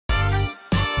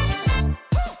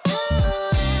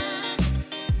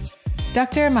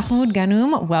Dr. Mahmoud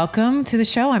Ghannoum, welcome to the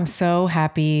show. I'm so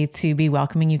happy to be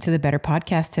welcoming you to the Better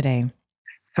Podcast today.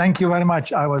 Thank you very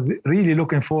much. I was really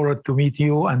looking forward to meet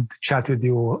you and chat with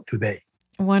you today.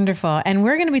 Wonderful. And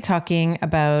we're going to be talking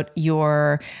about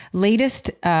your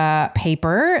latest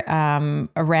paper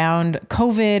around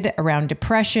COVID, around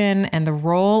depression, and the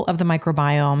role of the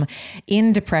microbiome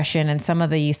in depression, and some of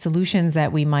the solutions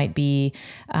that we might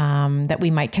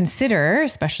consider,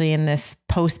 especially in this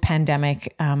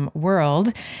post-pandemic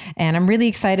world. And I'm really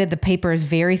excited. The paper is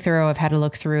very thorough. I've had to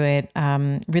look through it.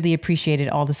 Really appreciated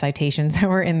all the citations that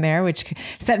were in there, which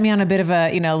set me on a bit of a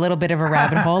little bit of a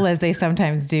rabbit hole, as they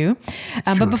sometimes do.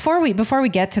 Sure. But before we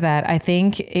get to that, I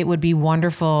think it would be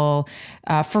wonderful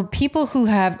for people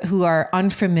who are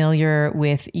unfamiliar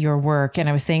with your work. And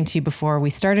I was saying to you before we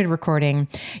started recording,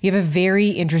 you have a very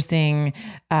interesting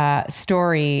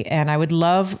story, and I would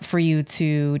love for you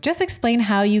to just explain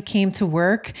how you came to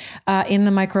work in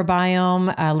the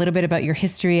microbiome, a little bit about your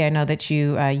history. I know that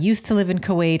you used to live in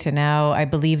Kuwait, and now I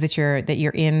believe that you're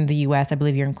in the US. I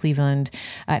believe you're in Cleveland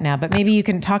now. But maybe you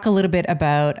can talk a little bit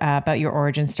about your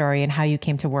origin story and how you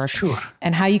came to work. Sure.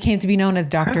 And how you came to be known as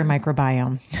Dr.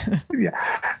 Microbiome. Yeah,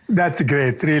 that's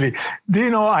great, really. Do you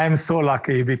know, I am so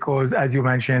lucky because, as you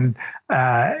mentioned,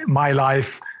 my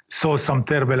life saw some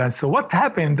turbulence. So what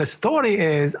happened, the story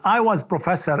is, I was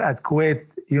professor at Kuwait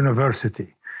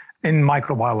University in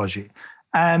microbiology.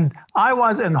 And I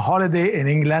was on holiday in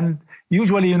England,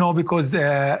 usually, because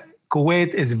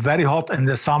Kuwait is very hot in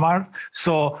the summer.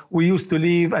 So we used to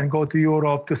leave and go to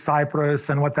Europe, to Cyprus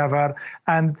and whatever.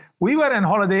 And we were on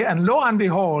holiday, and lo and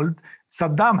behold,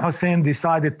 Saddam Hussein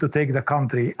decided to take the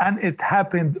country, and it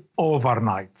happened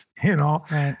overnight,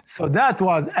 Right. So that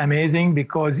was amazing,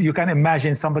 because you can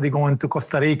imagine somebody going to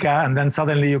Costa Rica and then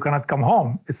suddenly you cannot come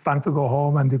home. It's time to go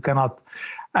home and you cannot.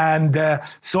 And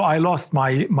so I lost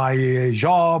my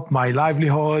job, my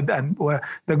livelihood, and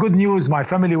the good news, my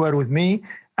family were with me.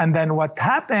 And then what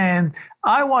happened,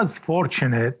 I was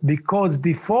fortunate because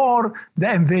before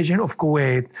the invasion of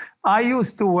Kuwait, I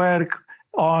used to work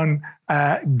on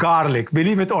garlic,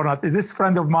 believe it or not. This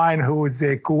friend of mine who is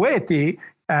a Kuwaiti,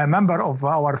 member of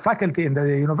our faculty in the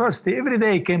university, every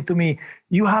day came to me,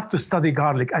 you have to study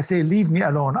garlic. I say, leave me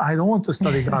alone. I don't want to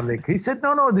study garlic. He said,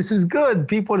 no, this is good.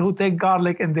 People who take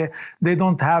garlic and they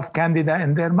don't have candida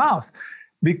in their mouth.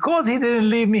 Because he didn't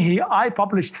leave me, I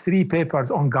published 3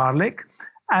 papers on garlic.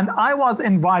 And I was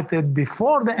invited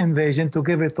before the invasion to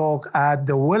give a talk at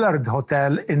the Willard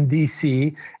Hotel in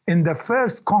DC in the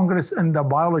first Congress in the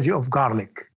biology of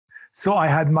garlic. So I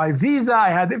had my visa, I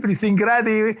had everything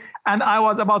ready, and I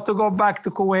was about to go back to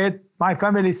Kuwait. My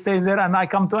family stayed there, and I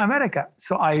come to America.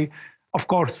 So of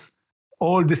course,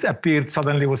 all disappeared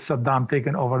suddenly with Saddam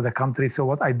taking over the country. So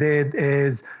what I did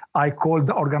is I called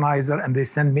the organizer, and they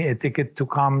sent me a ticket to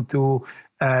come to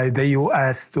the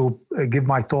US to give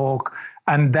my talk.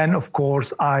 And then, of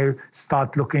course, I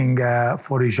start looking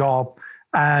for a job.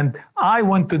 And I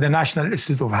went to the National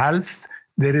Institute of Health.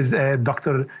 There is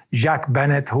Dr. Jack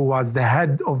Bennett, who was the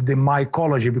head of the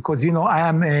mycology, because,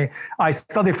 I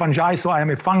study fungi, so I am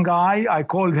a fungi. I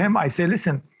called him. I said,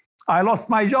 listen, I lost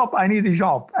my job. I need a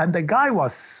job. And the guy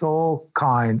was so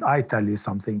kind. I tell you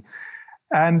something.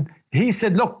 And he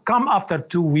said, look, come after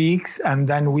 2 weeks. And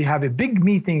then we have a big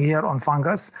meeting here on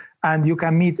fungus, and you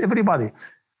can meet everybody.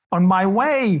 On my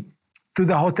way to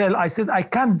the hotel, I said, I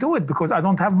can't do it because I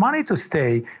don't have money to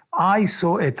stay. I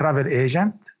saw a travel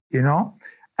agent,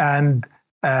 and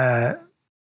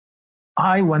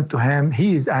I went to him.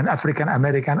 He is an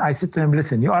African-American. I said to him,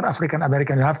 listen, you are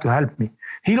African-American. You have to help me.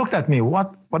 He looked at me.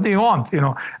 What do you want?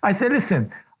 I said, listen,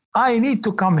 I need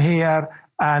to come here,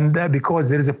 and because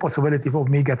there is a possibility of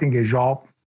me getting a job.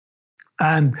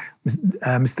 And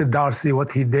Mr. Darcy, what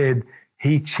he did,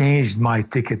 he changed my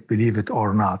ticket, believe it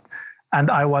or not.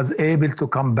 And I was able to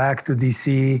come back to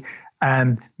DC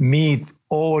and meet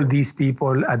all these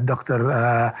people at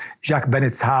Dr. Jack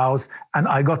Bennett's house. And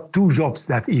I got 2 jobs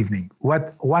that evening.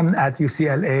 One at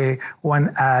UCLA,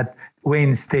 one at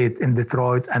Wayne State in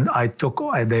Detroit. And I took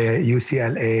the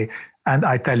UCLA. And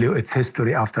I tell you, it's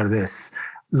history after this.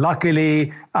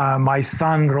 Luckily, my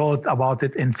son wrote about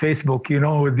it in Facebook,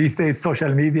 these days,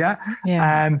 social media. Yes.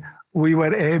 And we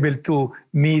were able to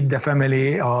meet the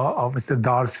family of Mr.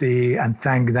 Darcy and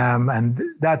thank them. And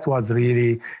that was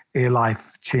really a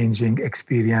life-changing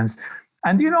experience.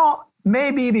 And,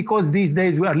 maybe because these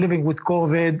days we are living with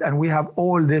COVID and we have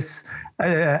all this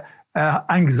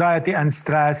anxiety and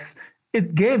stress,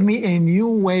 it gave me a new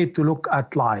way to look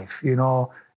at life.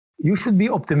 You should be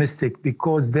optimistic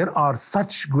because there are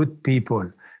such good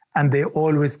people and they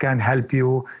always can help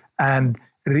you. And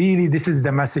really, this is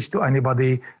the message to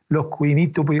anybody. look, we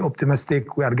need to be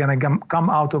optimistic. We are going to come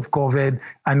out of COVID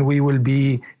and we will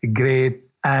be great.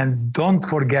 And don't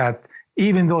forget,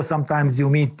 even though sometimes you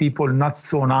meet people not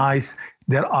so nice,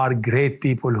 there are great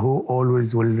people who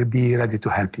always will be ready to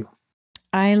help you.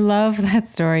 I love that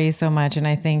story so much. And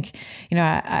I think,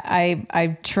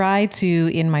 I try to,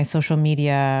 in my social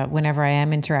media, whenever I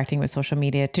am interacting with social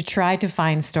media, to try to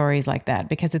find stories like that,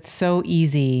 because it's so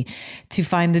easy to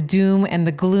find the doom and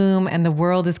the gloom and the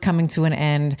world is coming to an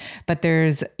end. But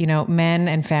there's, men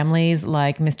and families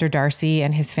like Mr. Darcy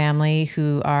and his family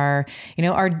who are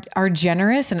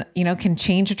generous and, can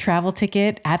change a travel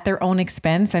ticket at their own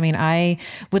expense. I mean, I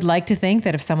would like to think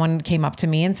that if someone came up to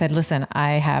me and said, listen,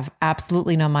 I have absolutely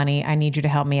no money, I need you to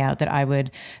help me out, that I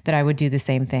would do the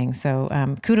same thing. So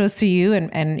kudos to you.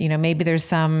 And maybe there's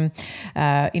some,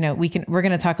 we're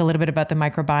going to talk a little bit about the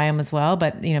microbiome as well,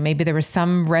 but maybe there was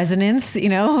some resonance, some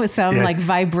Yes. like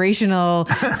vibrational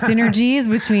synergies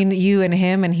between you and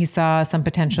him, and he saw some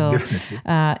potential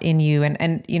in you.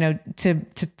 And to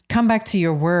come back to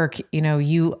your work,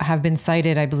 you have been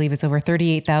cited, I believe it's over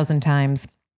 38,000 times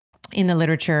in the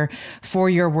literature for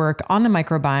your work on the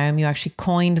microbiome. You actually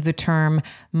coined the term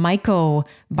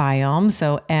mycobiome.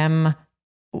 So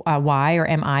Y or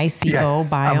MICO Yes,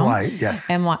 biome. MY, yes.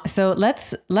 MY. So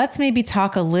let's maybe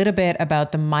talk a little bit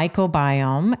about the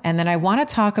mycobiome, and then I want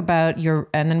to talk about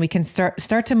and then we can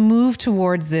start to move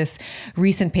towards this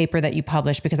recent paper that you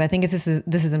published, because I think this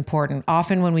is important.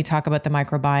 Often when we talk about the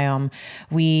microbiome,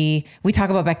 we talk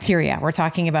about bacteria. We're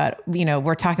talking about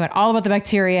all about the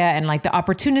bacteria and like the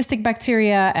opportunistic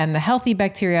bacteria and the healthy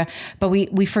bacteria, but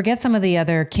we forget some of the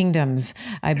other kingdoms,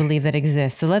 I believe, that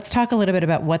exist. So let's talk a little bit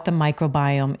about what the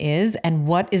microbiome is and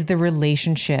what is the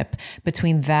relationship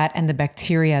between that and the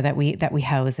bacteria that we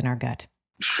house in our gut.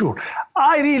 Sure.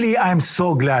 I'm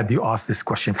so glad you asked this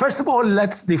question. First of all,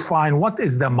 let's define what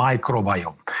is the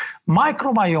microbiome.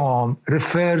 Microbiome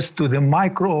refers to the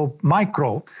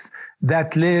microbes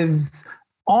that lives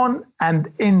on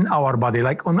and in our body,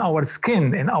 like on our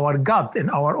skin, in our gut,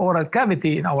 in our oral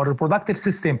cavity, in our reproductive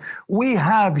system. We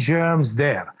have germs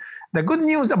there. The good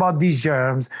news about these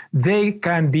germs, they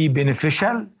can be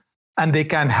beneficial and they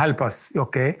can help us,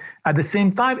 okay? At the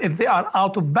same time, if they are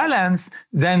out of balance,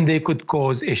 then they could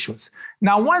cause issues.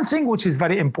 Now, one thing which is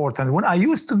very important, when I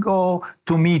used to go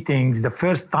to meetings, the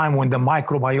first time when the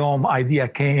microbiome idea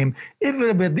came,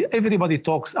 everybody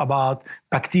talks about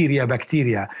bacteria.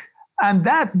 And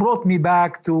that brought me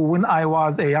back to when I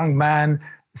was a young man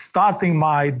starting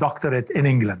my doctorate in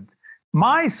England.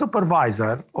 My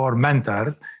supervisor or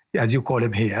mentor, as you call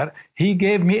him here, he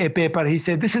gave me a paper. He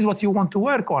said, this is what you want to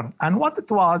work on. And what it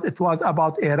was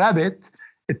about a rabbit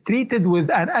treated with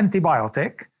an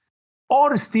antibiotic or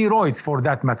steroids for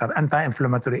that matter,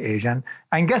 anti-inflammatory agent.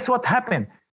 And guess what happened?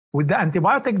 With the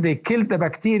antibiotic, they killed the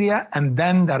bacteria, and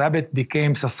then the rabbit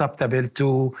became susceptible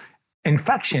to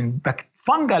infection,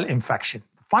 fungal infection.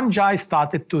 Fungi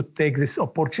started to take this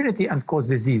opportunity and cause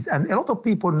disease. And a lot of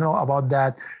people know about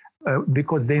that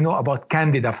because they know about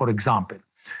Candida, for example.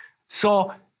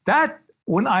 So that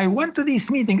when I went to this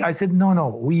meeting, I said, no,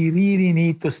 we really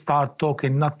need to start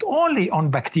talking not only on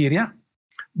bacteria,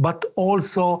 but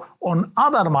also on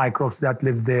other microbes that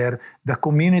live there, the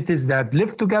communities that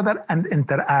live together and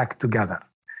interact together.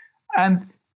 And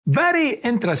very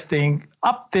interesting,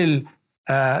 up till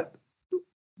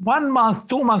 1 month,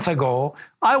 2 months ago,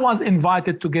 I was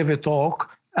invited to give a talk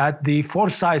at the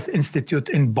Forsyth Institute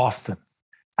in Boston.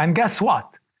 And guess what?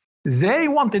 They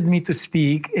wanted me to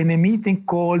speak in a meeting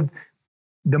called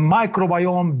the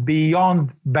microbiome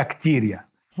beyond bacteria.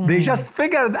 They just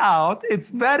figured out it's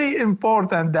very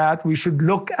important that we should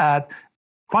look at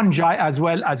fungi as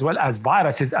well as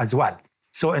viruses as well.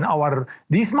 So in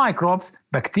these microbes,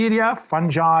 bacteria,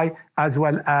 fungi, as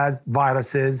well as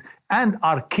viruses, and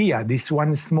archaea, this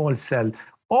one small cell,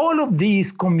 all of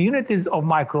these communities of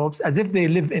microbes as if they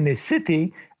live in a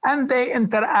city and they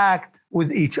interact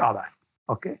with each other.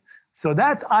 Okay. So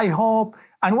that's, I hope,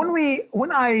 and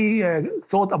when I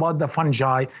thought about the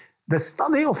fungi, the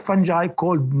study of fungi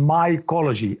called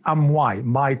mycology,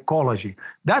 mycology.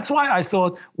 That's why I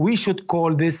thought we should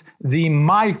call this the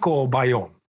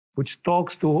mycobiome, which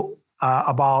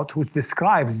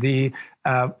describes the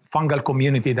fungal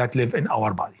community that live in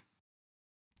our body.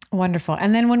 Wonderful.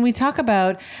 And then when we talk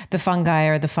about the fungi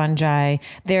or the fungi,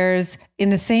 there's, in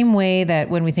the same way that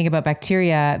when we think about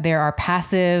bacteria, there are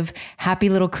passive, happy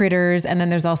little critters, and then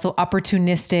there's also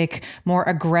opportunistic, more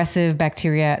aggressive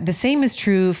bacteria. The same is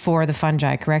true for the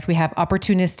fungi, correct? We have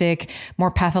opportunistic,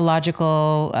 more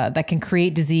pathological, that can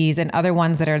create disease, and other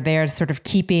ones that are there sort of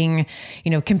keeping,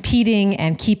 competing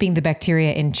and keeping the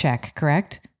bacteria in check,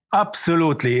 correct?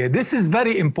 Absolutely. This is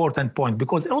very important point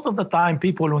because a lot of the time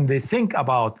people, when they think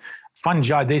about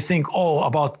fungi, they think, oh,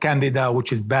 about candida,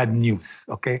 which is bad news.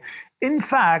 Okay. In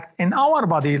fact, in our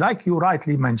body, like you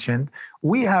rightly mentioned,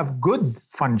 we have good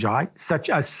fungi such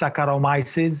as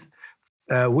Saccharomyces,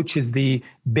 which is the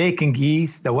baking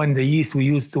yeast, the yeast we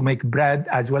use to make bread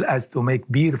as well as to make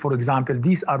beer, for example.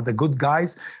 These are the good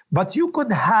guys. But you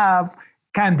could have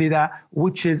candida,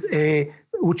 which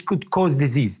could cause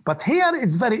disease. But here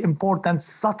it's very important,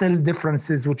 subtle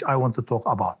differences, which I want to talk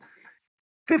about.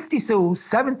 50 to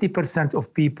 70%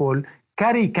 of people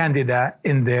carry candida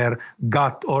in their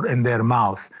gut or in their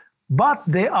mouth, but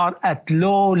they are at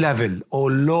low level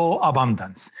or low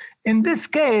abundance. In this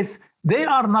case, they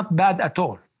are not bad at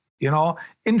all.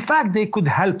 In fact, they could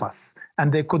help us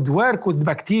and they could work with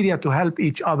bacteria to help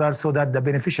each other so that the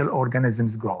beneficial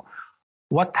organisms grow.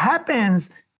 What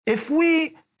happens if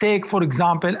we take, for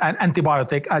example, an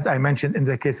antibiotic, as I mentioned in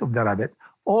the case of the rabbit,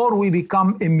 or we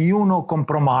become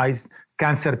immunocompromised,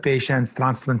 cancer patients,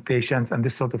 transplant patients, and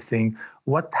this sort of thing,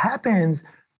 what happens,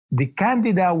 the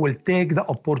candida will take the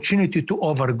opportunity to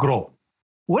overgrow.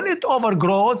 When it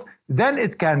overgrows, then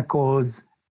it can cause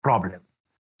problem.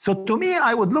 So to me,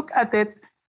 I would look at it,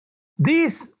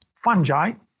 these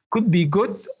fungi could be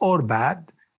good or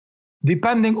bad,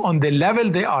 depending on the level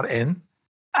they are in,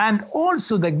 and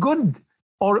also the good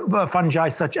or fungi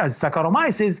such as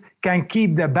Saccharomyces can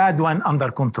keep the bad one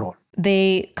under control.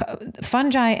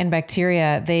 Fungi and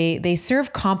bacteria, they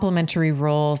serve complementary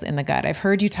roles in the gut. I've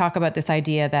heard you talk about this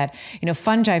idea that,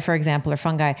 fungi, for example, or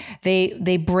fungi,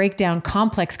 they break down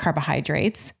complex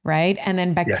carbohydrates, right? And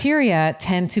then bacteria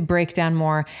tend to break down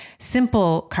more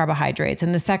simple carbohydrates.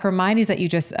 And the Saccharomyces that you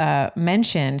just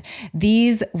mentioned,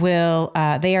 these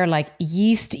they are like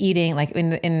yeast eating, like in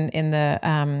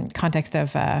the context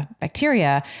of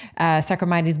bacteria,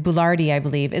 Saccharomyces boulardii, I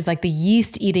believe, is like the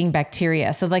yeast eating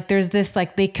bacteria. So like there's this,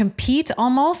 like they compete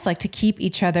almost like to keep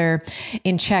each other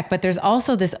in check, but there's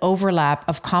also this overlap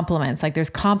of complements. Like there's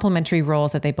complementary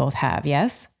roles that they both have.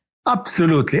 Yes?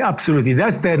 Absolutely.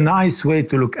 That's the nice way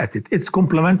to look at it. It's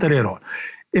complementary role.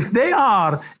 If they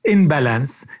are in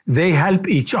balance, they help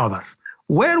each other.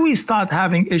 Where we start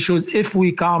having issues, if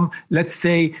we come, let's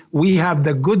say we have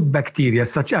the good bacteria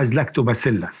such as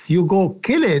lactobacillus, you go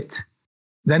kill it,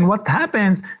 then what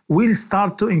happens, we'll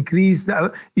start to increase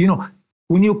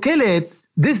when you kill it,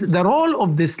 the role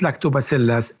of this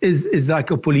lactobacillus is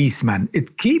like a policeman.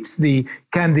 It keeps the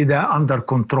candida under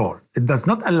control. It does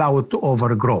not allow it to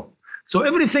overgrow. So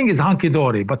everything is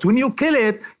hunky-dory. But when you kill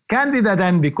it, candida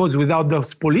then, because without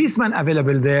those policemen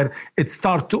available there, it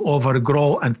starts to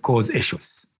overgrow and cause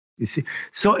issues. You see?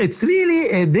 So it's really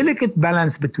a delicate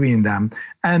balance between them.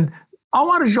 And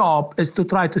our job is to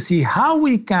try to see how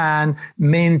we can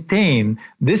maintain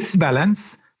this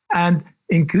balance and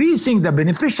increasing the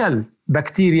beneficial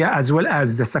bacteria as well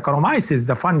as the Saccharomyces,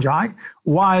 the fungi,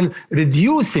 while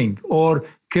reducing or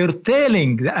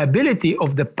curtailing the ability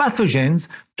of the pathogens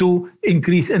to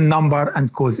increase in number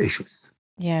and cause issues.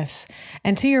 Yes.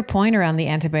 And to your point around the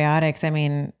antibiotics, I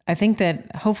mean, I think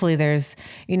that hopefully there's,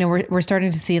 we're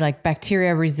starting to see like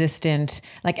bacteria resistant,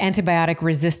 like antibiotic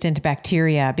resistant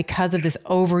bacteria because of this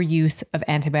overuse of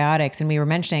antibiotics. And we were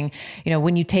mentioning,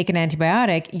 when you take an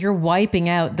antibiotic, you're wiping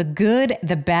out the good,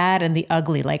 the bad, and the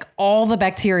ugly, like all the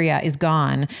bacteria is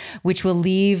gone, which will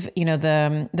leave,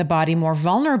 the body more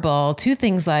vulnerable to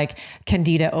things like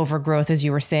candida overgrowth, as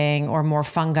you were saying, or more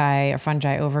fungi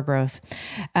overgrowth.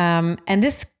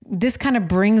 And this kind of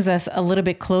brings us a little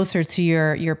bit closer to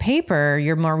your paper,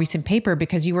 your more recent paper,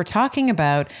 because you were talking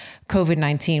about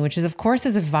COVID-19, which is, of course,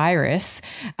 is a virus,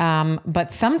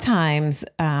 but sometimes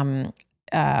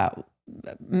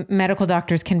medical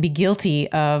doctors can be guilty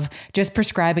of just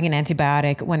prescribing an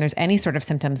antibiotic when there's any sort of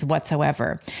symptoms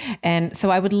whatsoever. And so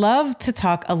I would love to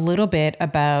talk a little bit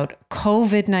about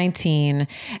COVID-19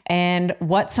 and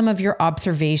what some of your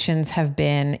observations have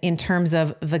been in terms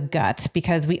of the gut,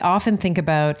 because we often think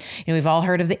about, we've all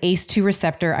heard of the ACE2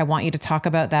 receptor. I want you to talk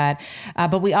about that.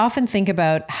 But we often think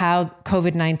about how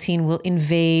COVID-19 will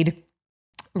invade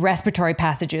respiratory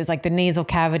passages like the nasal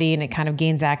cavity, and it kind of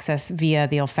gains access via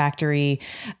the olfactory,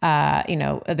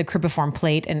 the cribriform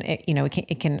plate, and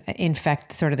it can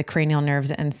infect sort of the cranial nerves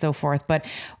and so forth. But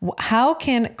how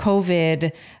can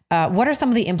COVID, what are some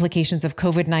of the implications of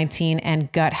COVID-19 and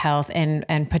gut health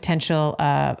and potential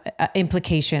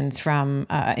implications from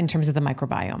in terms of the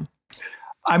microbiome?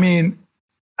 I mean,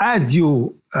 as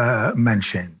you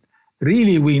mentioned,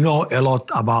 really we know a lot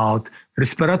about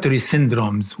respiratory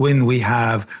syndromes when we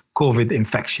have COVID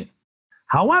infection.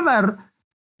 However,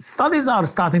 studies are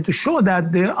starting to show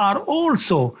that there are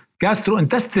also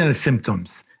gastrointestinal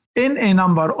symptoms in a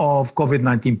number of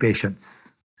COVID-19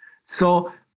 patients.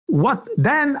 So what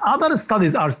then other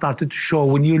studies are started to show,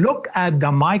 when you look at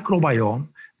the microbiome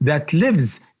that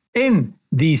lives in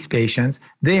these patients,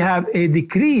 they have a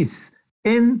decrease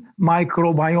in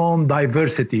microbiome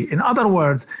diversity. In other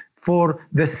words, for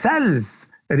the cells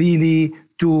really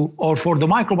to, or for the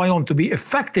microbiome to be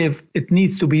effective, it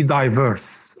needs to be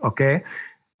diverse, okay?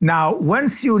 Now,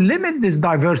 once you limit this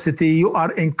diversity, you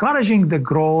are encouraging the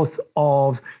growth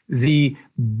of the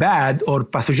bad or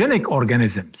pathogenic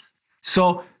organisms.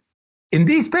 So in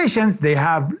these patients, they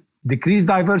have decreased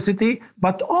diversity,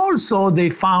 but also they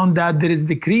found that there is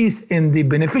decrease in the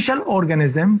beneficial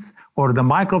organisms or the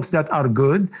microbes that are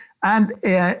good, and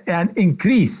an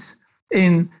increase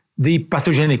in the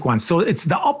pathogenic ones. So it's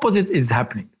the opposite is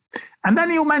happening. And then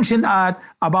you mentioned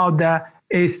about the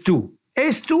ACE2.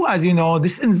 ACE2, as you know,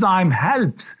 this enzyme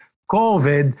helps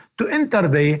COVID to enter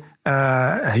the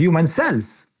human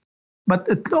cells. But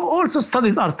also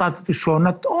studies are starting to show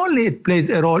not only it plays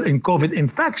a role in COVID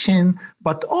infection,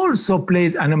 but also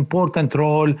plays an important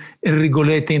role in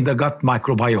regulating the gut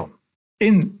microbiome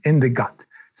in the gut.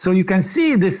 So you can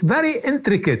see this very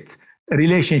intricate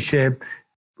relationship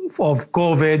of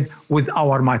COVID with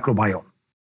our microbiome.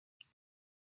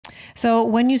 So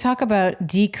when you talk about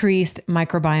decreased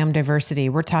microbiome diversity,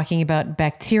 we're talking about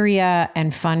bacteria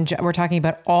and fungi. We're talking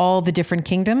about all the different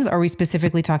kingdoms. Are we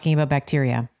specifically talking about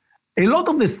bacteria? A lot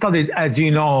of the studies, as you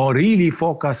know, really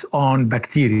focus on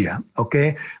bacteria,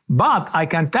 okay? But I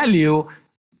can tell you,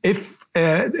 if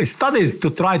studies to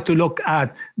try to look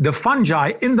at the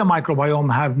fungi in the microbiome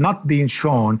have not been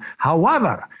shown.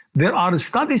 However, there are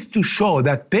studies to show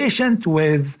that patients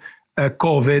with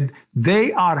COVID,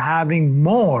 they are having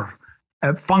more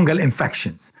fungal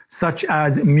infections, such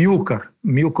as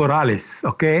mucorales,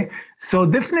 okay? So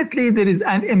definitely there is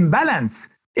an imbalance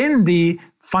in the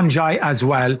fungi as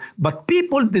well, but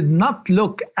people did not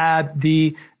look at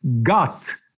the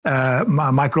gut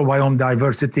microbiome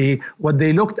diversity. What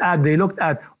they looked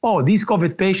at, oh, these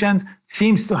COVID patients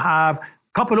seems to have a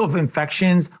couple of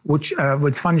infections which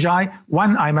with fungi.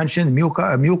 One I mentioned,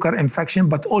 mucor infection,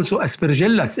 but also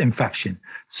Aspergillus infection.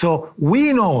 So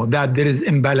we know that there is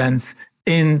imbalance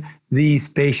in these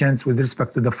patients with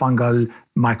respect to the fungal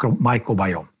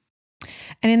microbiome.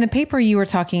 And in the paper you were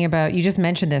talking about, you just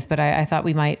mentioned this, but I thought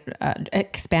we might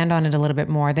expand on it a little bit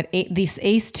more. That this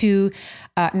ACE2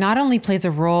 not only plays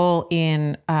a role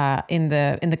in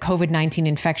the COVID-19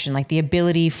 infection, like the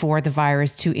ability for the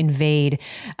virus to invade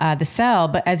the cell,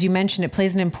 but as you mentioned, it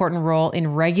plays an important role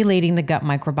in regulating the gut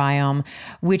microbiome,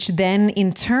 which then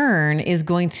in turn is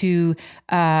going to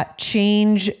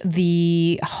change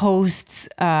the host's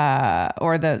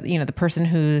or the person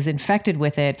who's infected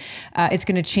with it. It's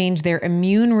going to change their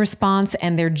immune response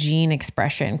and their gene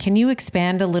expression. Can you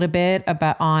expand a little bit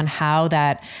on how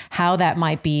that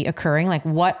might be occurring? Like,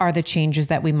 what are the changes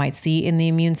that we might see in the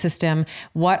immune system?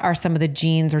 What are some of the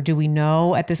genes, or do we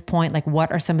know at this point, like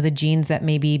what are some of the genes that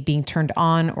may be being turned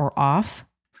on or off?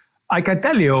 I can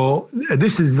tell you,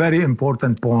 this is very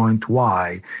important point.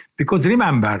 Why? Because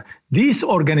remember, these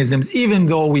organisms, even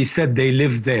though we said they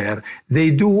live there,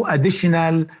 they do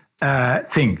additional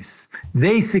things.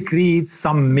 They secrete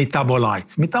some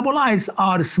metabolites. Metabolites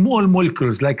are small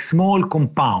molecules, like small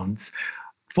compounds.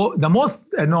 For the most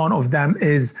known of them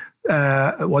is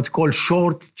what's called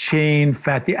short chain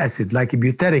fatty acid, like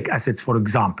butyric acid, for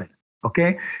example.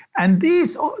 Okay, and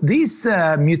these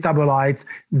metabolites,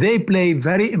 they play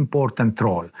very important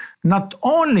role. Not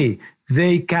only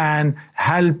they can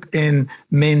help in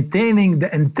maintaining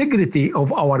the integrity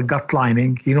of our gut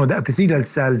lining, the epithelial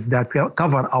cells that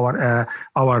cover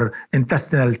our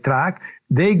intestinal tract,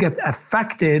 they get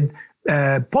affected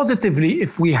positively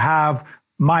if we have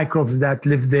microbes that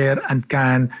live there and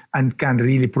can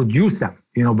really produce them.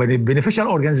 Beneficial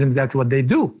organisms, that's what they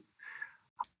do.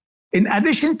 In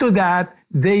addition to that,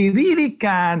 they really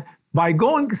can, by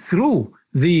going through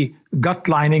the gut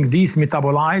lining, these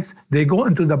metabolites, they go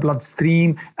into the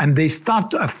bloodstream and they start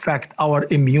to affect our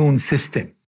immune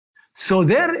system. So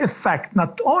their effect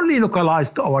not only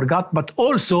localized to our gut, but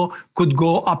also could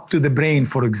go up to the brain,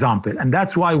 for example. And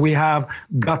that's why we have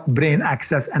gut-brain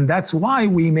axis. And that's why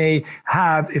we may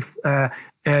have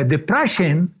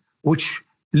depression, which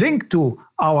linked to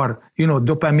our,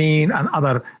 dopamine and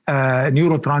other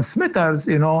neurotransmitters,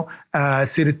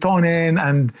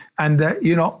 serotonin and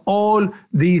all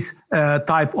these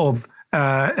type of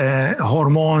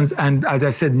hormones and, as I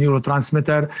said,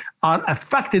 neurotransmitter are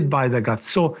affected by the gut.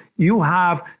 So you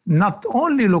have not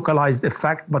only localized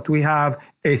effect, but we have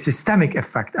a systemic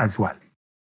effect as well.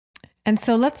 And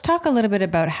so let's talk a little bit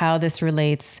about how this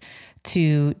relates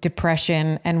to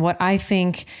depression and what I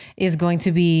think is going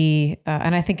to be,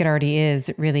 and I think it already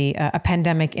is really a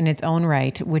pandemic in its own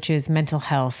right, which is mental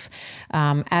health.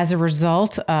 As a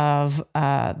result of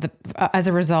the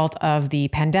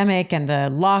pandemic and the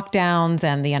lockdowns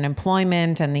and the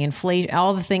unemployment and the inflation,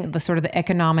 all the things, the sort of the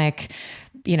economic,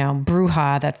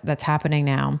 brouhaha that's happening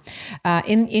now.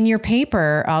 In your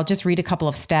paper, I'll just read a couple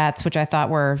of stats, which I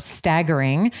thought were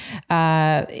staggering.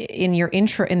 In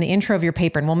the intro of your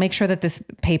paper, and we'll make sure that this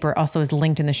paper also is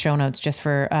linked in the show notes, just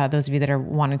for those of you that are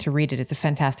wanting to read it. It's a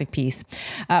fantastic piece.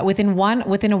 Within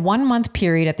a 1 month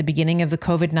period at the beginning of the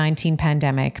COVID-19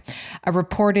 pandemic, a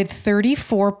reported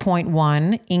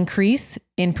 34.1 increase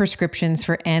in prescriptions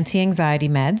for anti-anxiety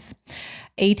meds,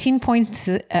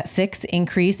 18.6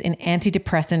 increase in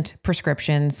antidepressant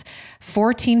prescriptions,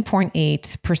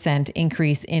 14.8%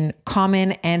 increase in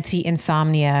common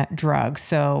anti-insomnia drugs.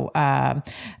 So I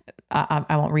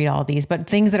won't read all of these, but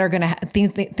things that are going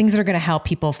to help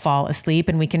people fall asleep.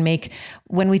 And we can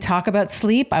when we talk about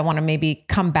sleep, I want to maybe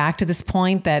come back to this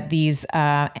point that these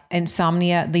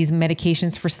insomnia, these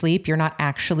medications for sleep, you're not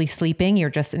actually sleeping. You're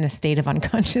just in a state of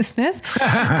unconsciousness.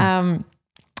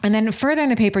 And then further in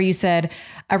the paper, you said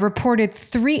a reported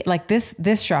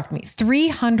this shocked me,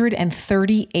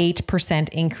 338%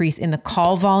 increase in the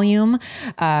call volume,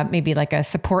 maybe like a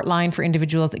support line for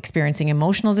individuals experiencing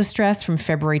emotional distress from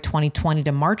February 2020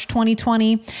 to March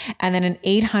 2020. And then an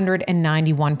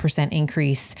 891%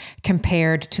 increase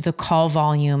compared to the call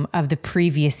volume of the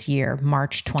previous year,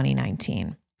 March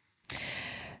 2019.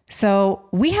 So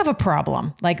we have a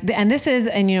problem,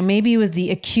 maybe it was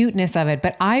the acuteness of it,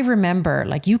 but I remember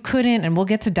you couldn't, and we'll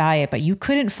get to diet, but you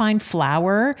couldn't find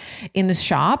flour in the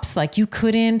shops.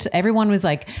 Everyone was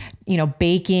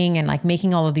baking and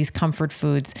making all of these comfort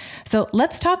foods. So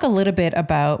let's talk a little bit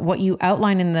about what you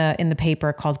outline in the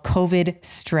paper called COVID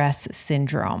stress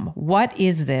syndrome. What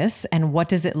is this and what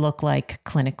does it look like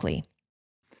clinically?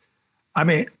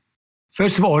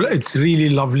 First of all, it's really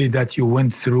lovely that you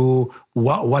went through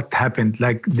what happened,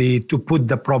 to put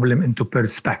the problem into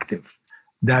perspective,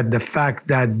 that the fact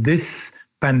that this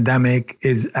pandemic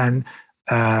is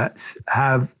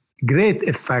have great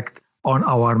effect on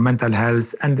our mental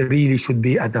health and really should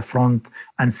be at the front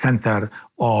and center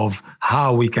of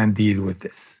how we can deal with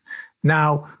this.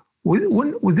 Now,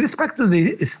 with respect to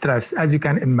the stress, as you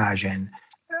can imagine,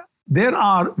 there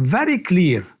are very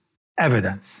clear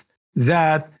evidence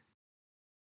that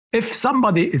if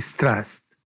somebody is stressed,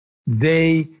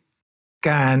 they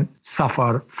can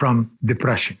suffer from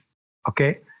depression,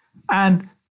 okay? And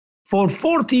for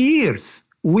 40 years,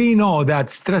 we know that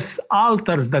stress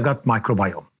alters the gut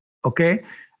microbiome, okay?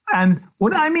 And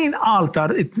when I mean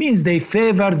alter, it means they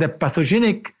favor the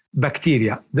pathogenic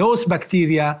bacteria, those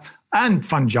bacteria and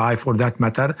fungi for that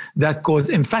matter, that cause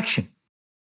infection,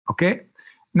 okay?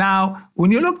 Now,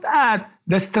 when you look at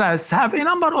the stress, have a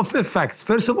number of effects.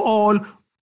 First of all,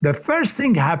 the first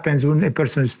thing happens when a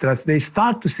person is stressed, they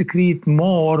start to secrete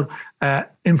more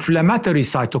inflammatory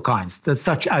cytokines,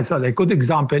 such as a good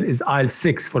example is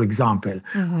IL-6, for example.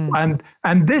 Mm-hmm.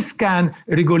 And this can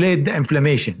regulate the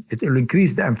inflammation. It will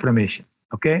increase the inflammation,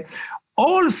 okay?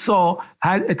 Also,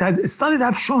 studies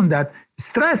have shown that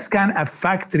stress can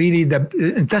affect really the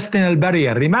intestinal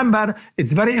barrier. Remember,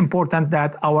 it's very important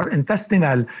that our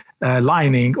intestinal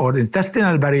lining or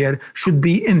intestinal barrier should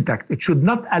be intact. It should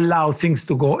not allow things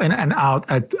to go in and out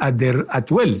at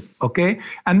will, okay?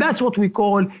 And that's what we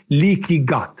call leaky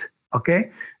gut, okay?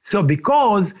 So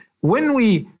because when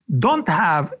we don't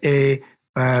have a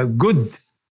good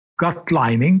gut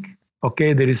lining,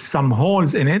 okay, there is some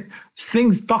holes in it,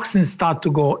 toxins start to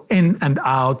go in and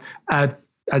out as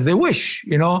they wish,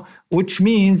 which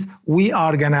means we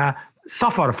are gonna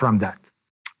suffer from that.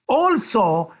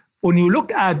 Also, when you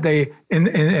look at the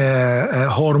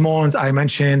hormones I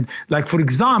mentioned, for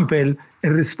example,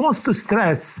 in response to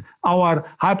stress, our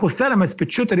hypothalamus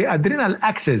pituitary adrenal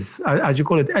axis, as you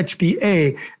call it,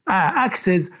 HPA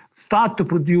axis, start to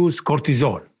produce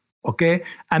cortisol, okay?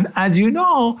 And as you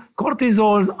know,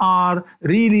 cortisols are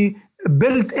really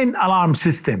built-in alarm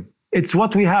system. It's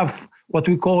what we have, what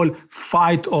we call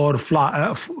fight or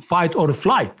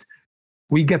flight.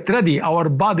 We get ready, our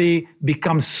body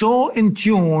becomes so in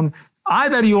tune,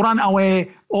 either you run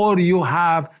away or you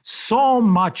have so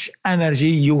much energy,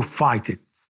 you fight it,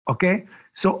 okay?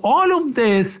 So all of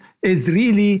this is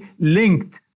really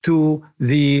linked to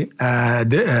the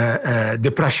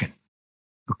depression,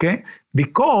 okay?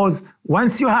 Because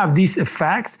once you have these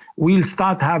effects, we'll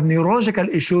start to have neurological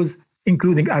issues,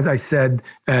 including, as I said,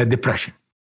 depression.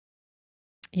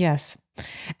 Yes.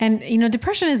 And,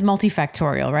 depression is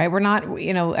multifactorial, right? We're not,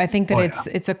 I think that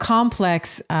it's a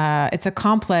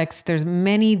complex, there's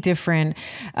many different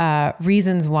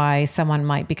reasons why someone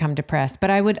might become depressed.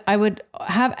 But I would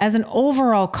have as an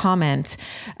overall comment,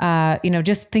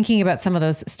 just thinking about some of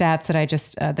those stats that I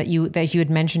just, that you had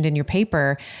mentioned in your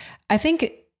paper, I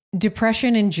think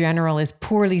depression in general is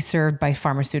poorly served by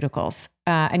pharmaceuticals.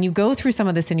 And you go through some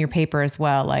of this in your paper as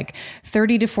well, like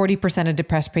 30 to 40% of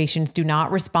depressed patients do not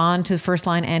respond to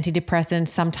first-line antidepressants.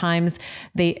 Sometimes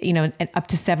they, up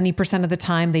to 70% of the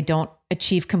time, they don't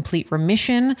achieve complete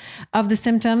remission of the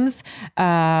symptoms.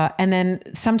 And then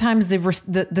sometimes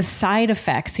the side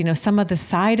effects, some of the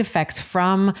side effects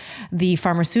from the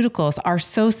pharmaceuticals are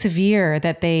so severe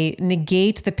that they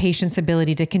negate the patient's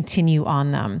ability to continue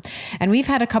on them. And we've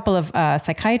had a couple of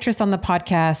psychiatrists on the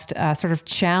podcast sort of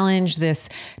challenge this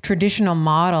traditional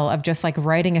model of just like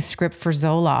writing a script for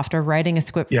Zoloft or writing a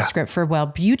script for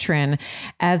Wellbutrin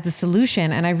as the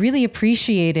solution. And I really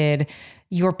appreciated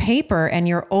your paper and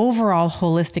your overall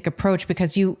holistic approach,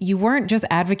 because you weren't just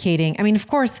advocating. I mean, of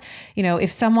course,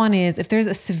 if there's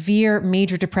a severe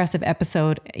major depressive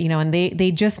episode, and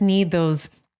they just need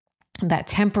that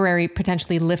temporary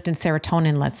potentially lift in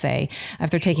serotonin, let's say, if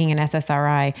they're taking an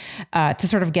SSRI, to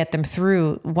sort of get them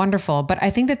through, wonderful. But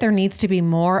I think that there needs to be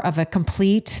more of a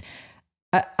complete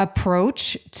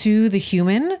approach to the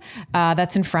human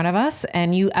that's in front of us.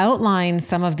 And you outline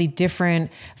some of the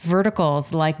different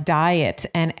verticals like diet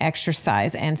and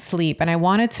exercise and sleep. And I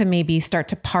wanted to maybe start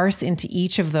to parse into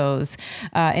each of those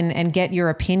and get your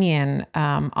opinion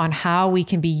on how we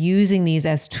can be using these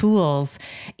as tools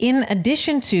in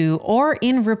addition to or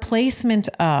in replacement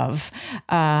of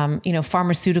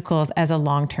pharmaceuticals as a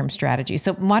long-term strategy.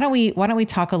 So why don't we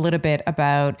talk a little bit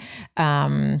about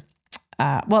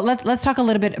let's talk a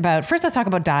little bit about, first, let's talk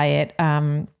about diet.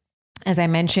 As I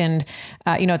mentioned,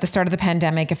 at the start of the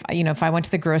pandemic, if I went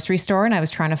to the grocery store and I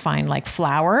was trying to find like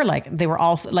flour, like they were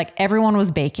all like everyone was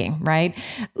baking, right?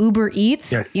 Uber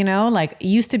Eats,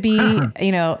 used to be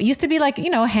like,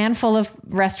 a handful of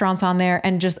restaurants on there,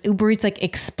 and just Uber Eats like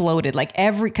exploded, like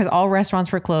because all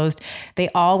restaurants were closed. They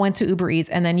all went to Uber Eats,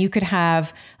 and then you could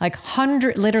have like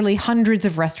literally hundreds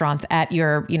of restaurants at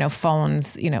your,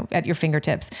 phones, at your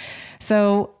fingertips.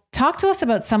 So talk to us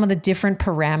about some of the different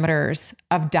parameters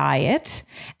of diet.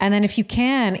 And then if you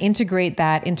can integrate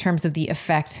that in terms of the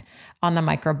effect on the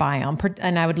microbiome.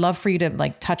 And I would love for you to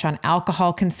like touch on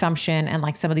alcohol consumption and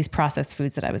like some of these processed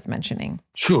foods that I was mentioning.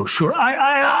 Sure.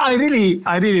 I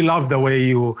really love the way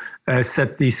you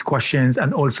set these questions,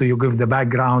 and also you give the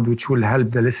background, which will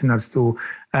help the listeners to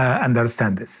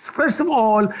understand this. First of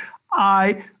all,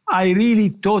 I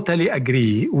really totally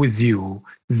agree with you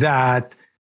that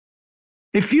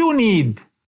if you need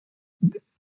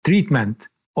treatment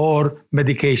or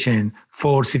medication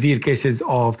for severe cases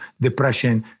of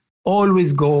depression,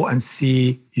 always go and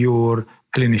see your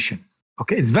clinicians.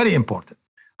 Okay, it's very important.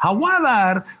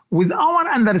 However, with our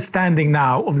understanding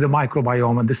now of the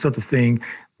microbiome and this sort of thing,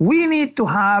 we need to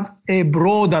have a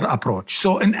broader approach.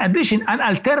 So in addition, an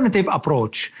alternative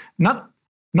approach, not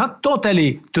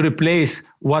totally to replace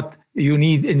what you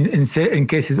need in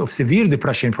cases of severe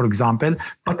depression, for example,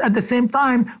 but at the same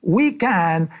time, we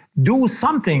can do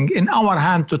something in our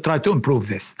hand to try to improve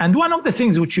this. And one of the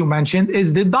things which you mentioned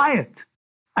is the diet.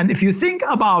 And if you think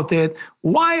about it,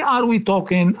 why are we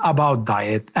talking about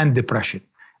diet and depression?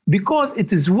 Because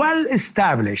it is well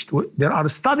established. There are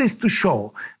studies to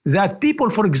show that people,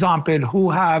 for example,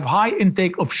 who have high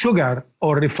intake of sugar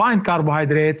or refined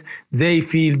carbohydrates, they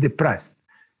feel depressed.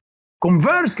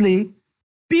 Conversely,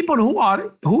 people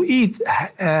who eat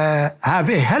have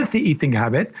a healthy eating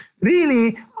habit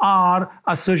really are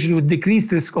associated with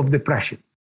decreased risk of depression.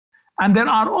 And there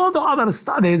are all the other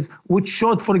studies which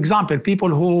showed, for example, people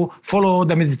who follow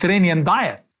the Mediterranean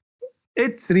diet,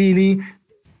 it's really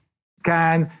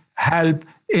can help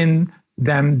in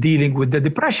them dealing with the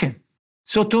depression.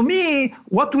 So to me,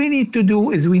 what we need to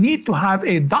do is we need to have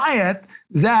a diet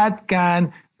that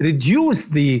can reduce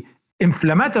the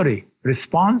inflammatory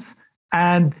response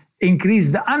and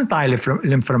increase the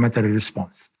anti-inflammatory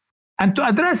response. And to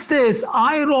address this,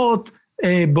 I wrote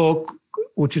a book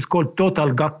which is called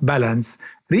Total Gut Balance,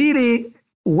 really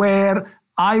where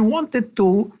I wanted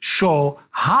to show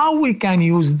how we can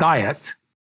use diet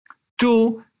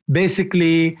to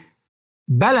basically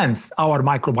balance our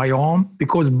microbiome,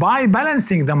 because by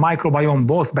balancing the microbiome,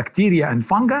 both bacteria and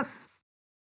fungus,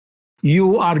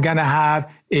 you are going to have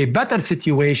a better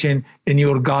situation in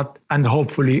your gut and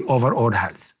hopefully overall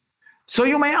health. So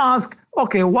you may ask,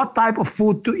 okay, what type of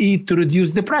food to eat to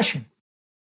reduce depression?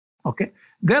 Okay,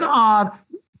 there are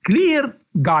clear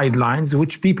guidelines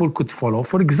which people could follow.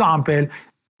 For example,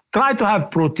 try to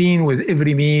have protein with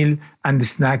every meal and the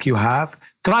snack you have.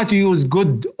 Try to use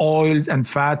good oils and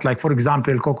fat, like, for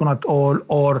example, coconut oil,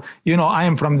 or, I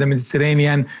am from the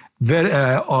Mediterranean,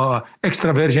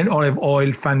 extra virgin olive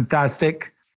oil,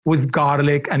 fantastic, with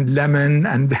garlic and lemon.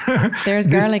 And there's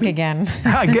garlic again.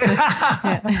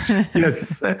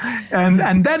 Yes.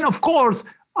 And then, of course,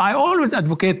 I always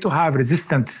advocate to have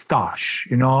resistant starch,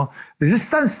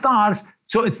 resistant starch.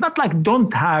 So it's not like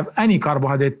don't have any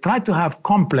carbohydrate. Try to have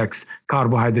complex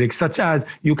carbohydrates, such as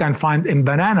you can find in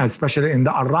bananas, especially in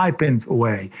the unripened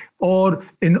way, or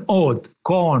in oat,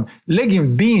 corn,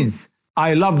 legumes, beans.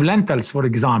 I love lentils, for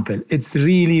example. It's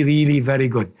really, really very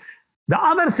good. The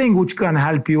other thing which can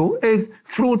help you is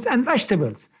fruits and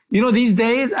vegetables. These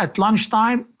days at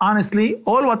lunchtime, honestly,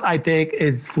 all what I take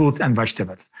is fruits and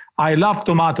vegetables. I love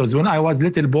tomatoes. When I was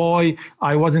little boy,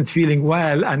 I wasn't feeling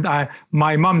well, and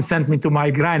my mom sent me to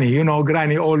my granny.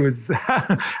 Granny always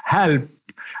help.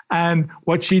 And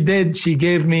what she did, she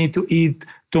gave me to eat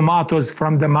tomatoes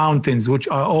from the mountains, which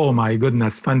are, oh my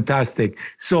goodness, fantastic.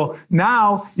 So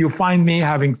now you find me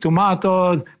having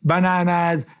tomatoes,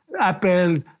 bananas,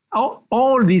 apples,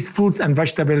 all these fruits and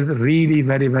vegetables, really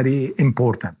very, very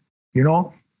important,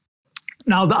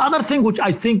 Now, the other thing which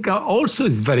I think also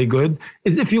is very good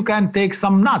is if you can take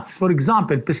some nuts. For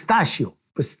example, pistachio.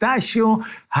 Pistachio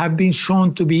have been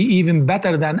shown to be even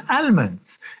better than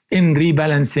almonds in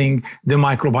rebalancing the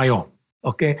microbiome.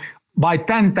 Okay, by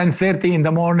 10:30 in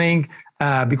the morning,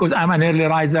 because I'm an early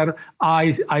riser,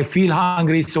 I feel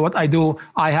hungry. So what I do,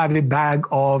 I have a bag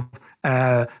of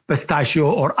pistachio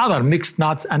or other mixed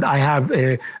nuts, and I have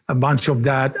a bunch of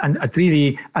that, and it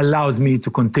really allows me to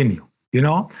continue,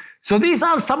 So these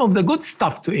are some of the good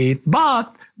stuff to eat, but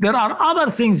there are other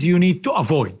things you need to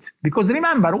avoid. Because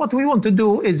remember, what we want to do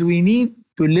is we need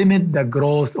to limit the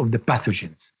growth of the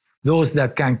pathogens, those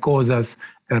that can cause us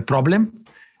a problem,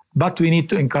 but we need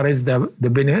to encourage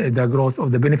the growth of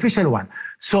the beneficial one.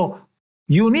 So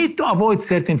you need to avoid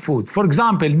certain food. For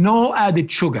example, no added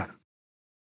sugar.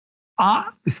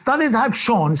 Studies have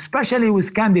shown, especially with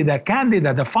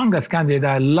Candida, the fungus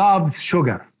Candida loves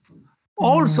sugar.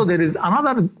 Also, there is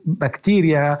another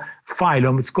bacteria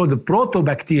phylum, it's called the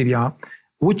protobacteria,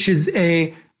 which is a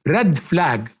red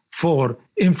flag for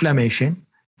inflammation.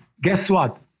 Guess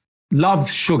what? Loves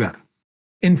sugar.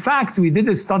 In fact, we did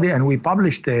a study and we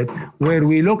published it where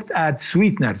we looked at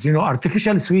sweeteners,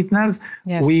 artificial sweeteners.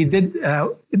 Yes.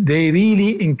 They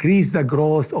really increase the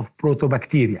growth of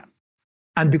protobacteria.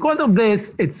 And because of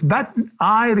this,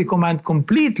 I recommend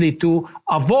completely to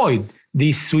avoid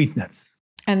these sweeteners.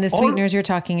 And the sweeteners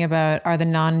you're talking about are the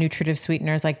non-nutritive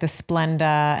sweeteners like the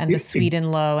Splenda and the Sweet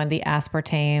and Low and the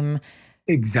aspartame.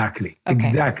 Exactly.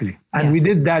 And we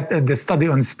did the study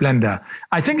on Splenda.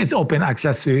 I think it's open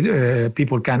access, so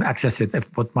people can access it. If I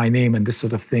put my name and this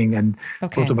sort of thing and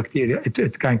protobacteria,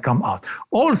 it can come out.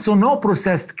 Also, no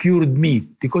processed cured meat,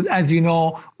 because as you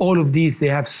know, all of these, they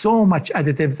have so much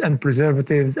additives and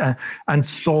preservatives and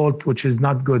salt, which is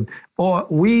not good.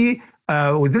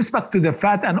 With respect to the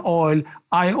fat and oil,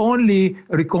 I only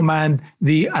recommend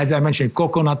as I mentioned,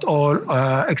 coconut oil,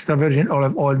 extra virgin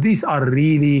olive oil. These are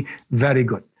really very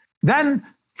good. Then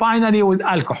finally, with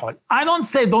alcohol, I don't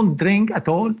say don't drink at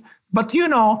all, but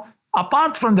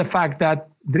apart from the fact that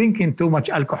drinking too much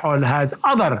alcohol has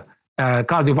other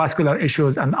cardiovascular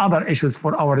issues and other issues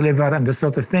for our liver and this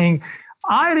sort of thing,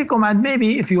 I recommend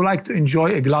maybe if you like to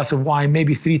enjoy a glass of wine,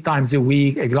 maybe 3 times a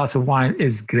week, a glass of wine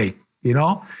is great,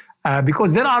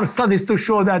 because there are studies to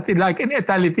show that, like in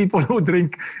Italy, people who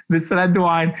drink this red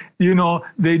wine, they do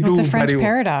very well. It's a French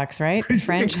paradox, right? The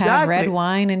French have red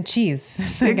wine and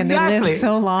cheese, and they live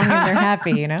so long and they're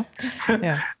happy,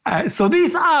 Yeah. So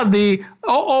these are the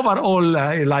overall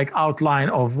outline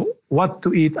of what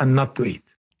to eat and not to eat.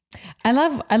 I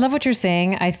love what you're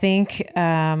saying. I think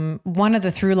one of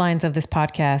the through lines of this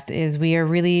podcast is we are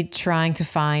really trying to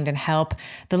find and help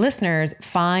the listeners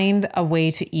find a way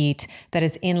to eat that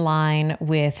is in line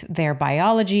with their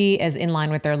biology, as in line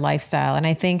with their lifestyle. And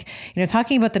I think,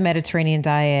 talking about the Mediterranean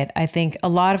diet, I think a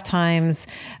lot of times,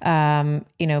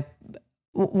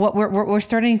 what we're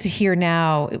starting to hear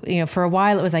now, for a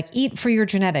while it was like, eat for your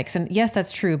genetics. And yes,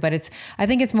 that's true. But I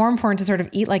think it's more important to sort of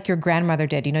eat like your grandmother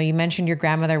did. You mentioned your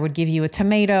grandmother would give you a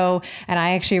tomato. And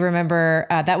I actually remember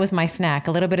that was my snack,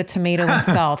 a little bit of tomato and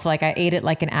salt. Like I ate it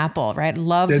like an apple, right?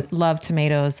 Loved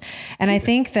tomatoes. And I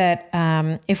think that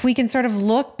if we can sort of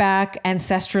look back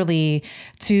ancestrally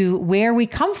to where we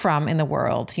come from in the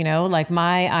world, like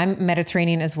I'm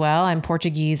Mediterranean as well. I'm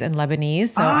Portuguese and Lebanese.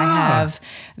 So I have,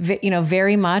 very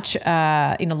very much,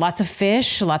 lots of fish,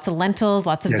 lots of lentils,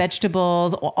 lots of vegetables,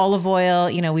 olive oil.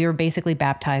 We were basically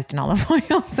baptized in olive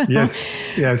oil. So, yes.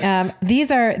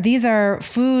 These are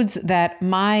foods that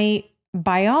my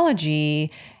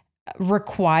biology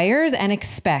requires and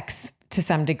expects to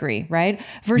some degree, right?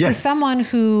 Versus someone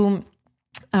who,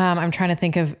 I'm trying to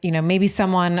think of, maybe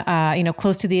someone,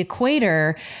 close to the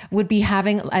equator would be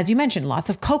having, as you mentioned, lots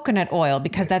of coconut oil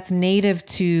because that's native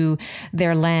to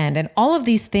their land. And all of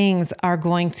these things are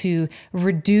going to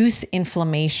reduce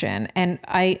inflammation. And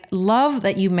I love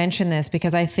that you mentioned this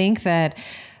because I think that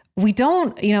we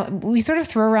don't, we sort of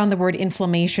throw around the word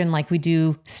inflammation like we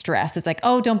do stress. It's like,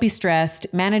 oh, don't be stressed,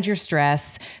 manage your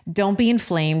stress, don't be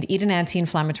inflamed, eat an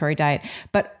anti-inflammatory diet.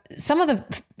 But some of the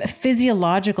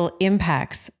physiological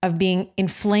impacts of being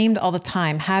inflamed all the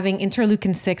time, having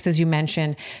interleukin-6, as you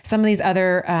mentioned, some of these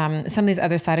other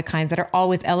cytokines that are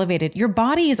always elevated, your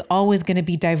body is always going to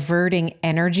be diverting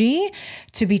energy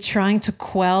to be trying to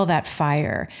quell that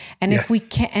fire. And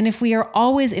if we are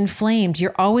always inflamed,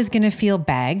 you're always going to feel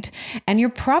bagged, and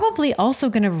you're probably also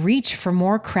going to reach for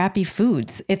more crappy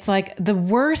foods. It's like the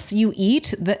worse you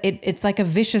eat, it's like a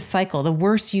vicious cycle. The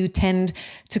worse you tend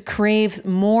to crave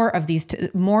more of these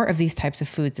types of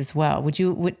foods as well.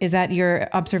 Is that your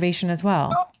observation as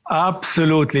well?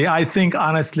 Absolutely. I think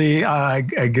honestly,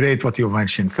 great what you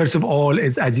mentioned. First of all,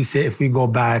 is as you say, if we go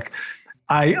back,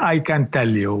 I can tell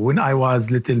you when I was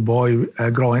little boy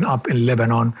growing up in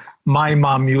Lebanon, my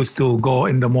mom used to go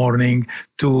in the morning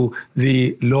to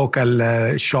the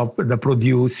local shop, the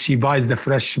produce. She buys the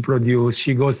fresh produce.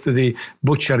 She goes to the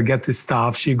butcher, get the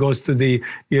stuff. She goes to the,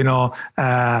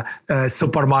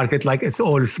 supermarket, like it's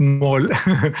all small,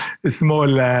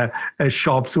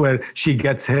 shops where she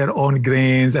gets her own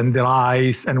grains and the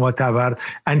rice and whatever,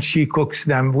 and she cooks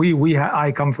them.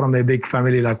 I come from a big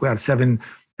family, like we are 7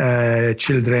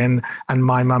 children and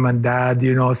my mom and dad,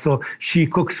 so she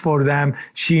cooks for them.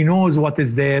 She knows what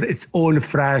is there. It's all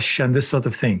fresh and this sort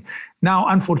of thing. Now,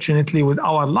 unfortunately, with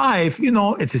our life,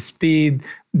 it's a speed.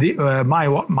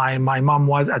 My mom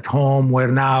was at home where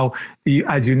now,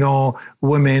 as you know,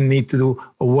 women need to do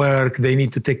work. They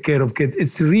need to take care of kids.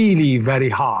 It's really very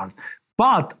hard.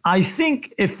 But I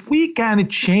think if we can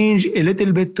change a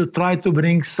little bit to try to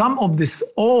bring some of this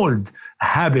old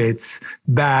habits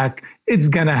back, it's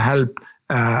going to help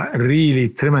really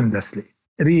tremendously.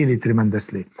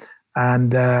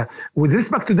 And with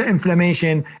respect to the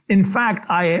inflammation, in fact,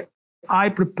 I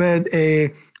prepared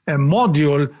a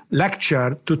module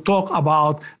lecture to talk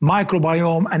about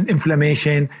microbiome and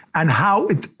inflammation and how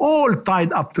it all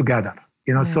tied up together.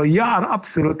 So you are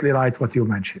absolutely right what you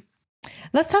mentioned.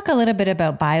 Let's talk a little bit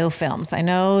about biofilms. I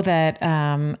know that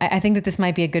I think that this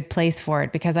might be a good place for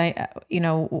it because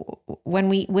when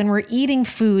we're eating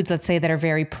foods, let's say that are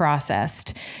very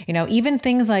processed, even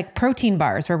things like protein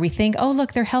bars where we think, oh,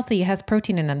 look, they're healthy, it has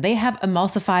protein in them. They have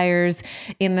emulsifiers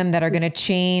in them that are going to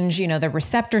change, the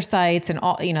receptor sites and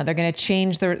all, they're going to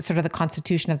change the sort of the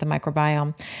constitution of the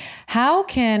microbiome. How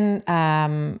can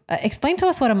explain to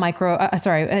us what a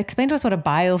biofilm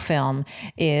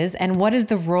is and what is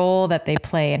the role that they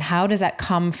play and how does that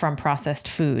come from processed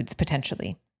foods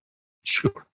potentially?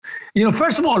 Sure.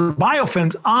 First of all,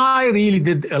 biofilms, I really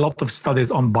did a lot of studies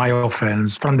on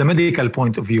biofilms from the medical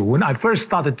point of view. When I first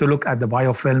started to look at the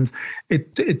biofilms,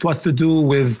 it was to do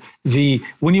with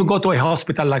when you go to a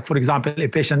hospital, like for example, a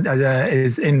patient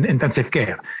is in intensive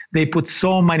care, they put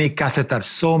so many catheters,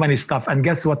 so many stuff. And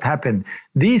guess what happened?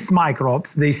 These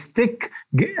microbes, they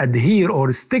adhere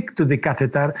or stick to the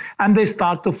catheter and they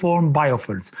start to form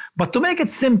biofilms. But to make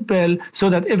it simple so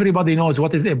that everybody knows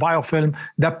what is a biofilm,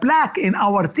 the plaque in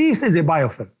our teeth is a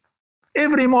biofilm.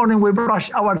 Every morning we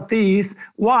brush our teeth.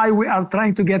 Why? We are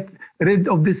trying to get rid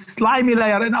of this slimy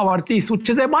layer in our teeth, which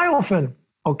is a biofilm.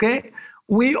 Okay?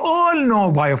 We all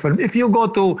know biofilm. If you go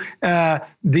to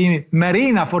the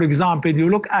marina, for example, you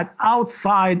look at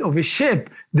outside of a ship,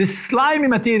 this slimy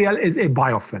material is a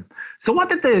biofilm. So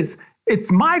what it is,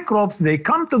 it's microbes, they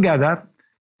come together,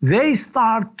 they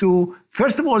start to,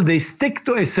 first of all, they stick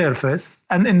to a surface.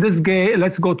 And in this case,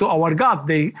 let's go to our gut.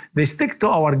 They stick to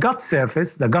our gut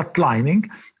surface, the gut lining,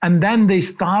 and then they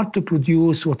start to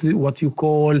produce what you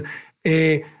call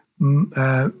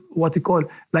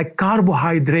like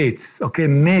carbohydrates, okay,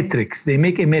 matrix. They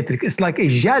make a matrix. It's like a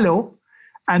jello.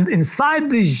 And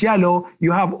inside this jello,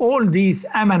 you have all these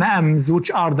M&Ms, which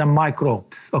are the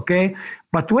microbes, okay?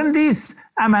 But when these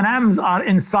M&Ms are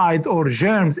inside or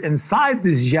germs inside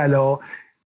this jello,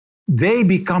 they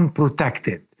become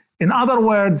protected. In other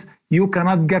words, you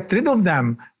cannot get rid of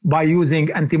them by using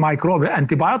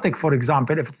antibiotic, for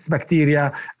example, if it's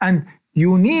bacteria. And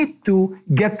you need to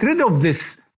get rid of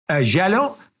this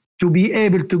jello to be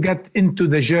able to get into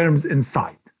the germs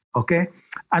inside, okay?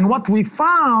 And what we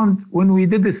found when we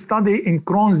did the study in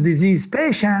Crohn's disease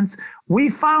patients, we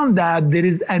found that there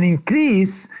is an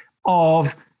increase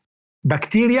of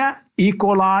bacteria, E.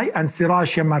 coli, and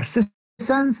Serratia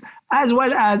marcescens, as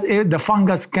well as the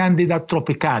fungus Candida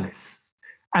tropicalis.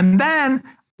 And then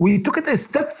we took it a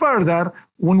step further.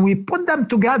 When we put them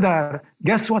together,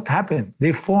 guess what happened?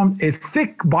 They formed a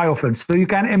thick biofilm. So you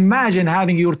can imagine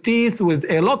having your teeth with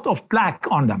a lot of plaque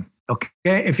on them. Okay,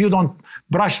 if you don't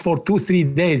brush for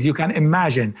 2-3 days, you can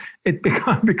imagine it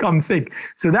become thick.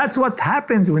 So that's what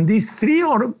happens when these three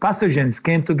pathogens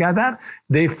came together.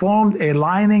 They formed a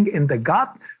lining in the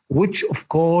gut, which of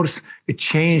course it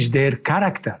changed their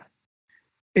character.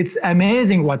 It's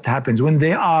amazing what happens when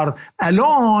they are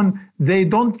alone. They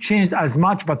don't change as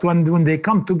much, but when they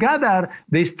come together,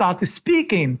 they start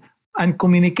speaking and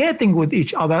communicating with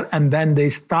each other, and then they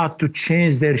start to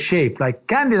change their shape. Like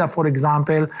Candida, for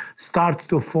example, starts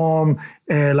to form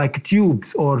like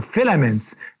tubes or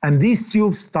filaments, and these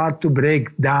tubes start to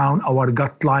break down our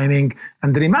gut lining.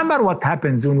 And remember what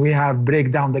happens when we have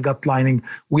break down the gut lining?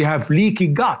 We have leaky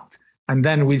gut, and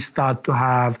then we start to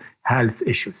have health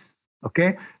issues.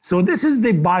 Okay, so this is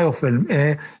the biofilm,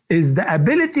 is the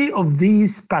ability of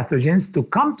these pathogens to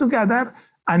come together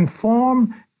and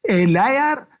form a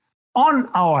layer on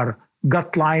our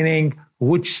gut lining,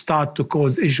 which start to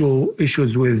cause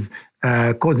issues with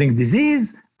causing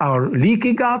disease, our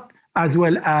leaky gut, as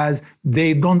well as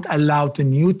they don't allow the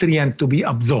nutrient to be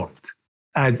absorbed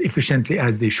as efficiently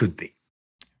as they should be.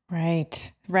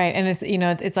 Right. Right. And it's,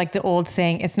 it's like the old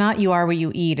saying, it's not you are what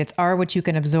you eat, it's are what you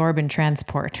can absorb and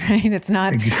transport, right? It's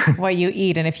not what you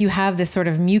eat. And if you have this sort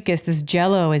of mucus, this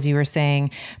jello, as you were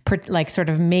saying, like sort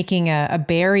of making a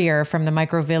barrier from the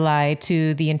microvilli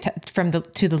to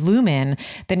the lumen,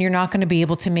 then you're not going to be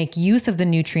able to make use of the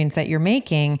nutrients that you're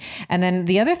making. And then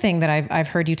the other thing that I've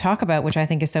heard you talk about, which I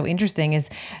think is so interesting, is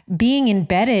being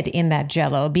embedded in that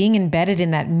jello, being embedded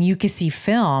in that mucousy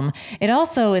film. It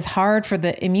also is hard for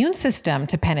the immune system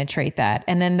to penetrate that.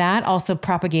 And then that also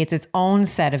propagates its own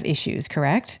set of issues,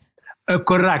 correct?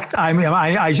 Correct. I mean,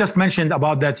 I just mentioned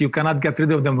about that. You cannot get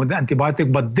rid of them with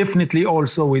antibiotic, but definitely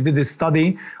also we did a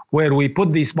study where we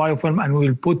put these biofilm and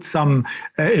we'll put some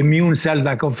immune cells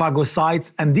like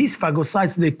phagocytes. And these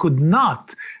phagocytes, they could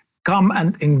not come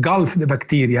and engulf the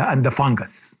bacteria and the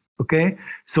fungus. Okay.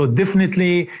 So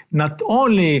definitely not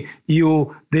only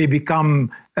they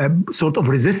become sort of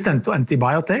resistant to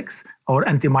antibiotics or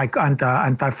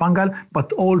antifungal,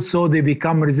 but also they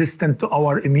become resistant to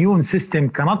our immune system,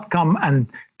 cannot come and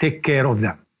take care of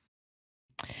them.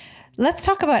 Let's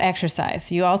talk about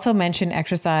exercise. You also mentioned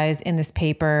exercise in this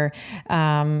paper.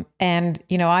 And,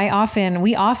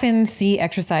 we often see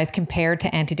exercise compared to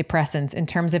antidepressants in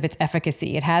terms of its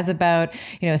efficacy. It has about,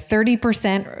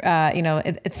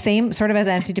 30%, it's same sort of as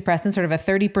antidepressants, sort of a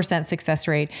 30% success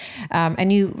rate.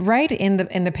 And you write in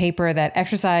the paper that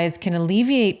exercise can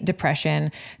alleviate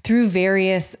depression through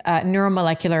various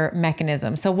neuromolecular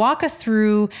mechanisms. So walk us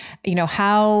through,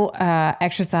 how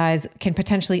exercise can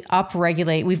potentially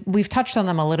upregulate. We've touched on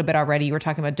them a little bit already. You were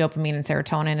talking about dopamine and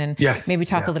serotonin, and maybe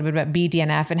talk a little bit about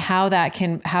BDNF and how that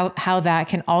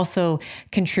can also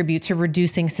contribute to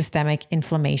reducing systemic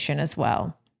inflammation as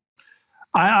well.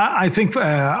 I think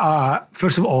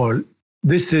first of all,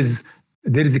 there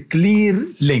is a clear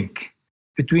link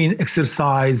between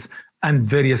exercise and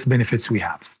various benefits we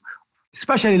have.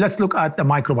 Especially, let's look at the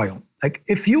microbiome. Like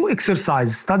if you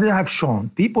exercise, studies have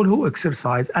shown people who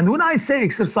exercise, and when I say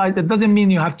exercise, it doesn't mean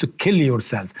you have to kill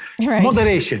yourself. Right.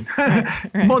 Moderation,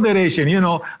 right. Moderation,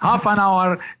 half an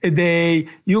hour a day,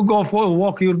 you go for a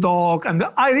walk your dog. And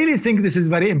I really think this is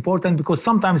very important because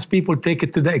sometimes people take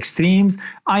it to the extremes.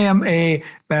 I am a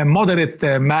moderate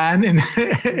man in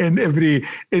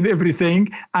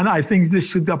everything. And I think this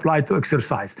should apply to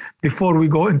exercise before we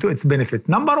go into its benefit.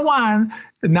 Number one,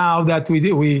 now that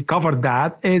we covered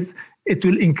that, is it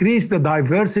will increase the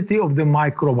diversity of the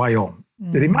microbiome.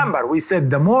 Remember, we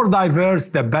said the more diverse,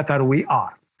 the better we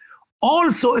are.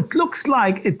 Also, it looks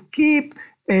like it keeps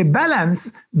a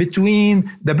balance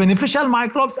between the beneficial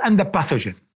microbes and the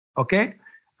pathogen, okay?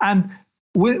 And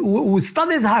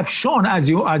studies have shown, as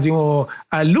you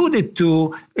alluded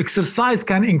to, exercise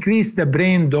can increase the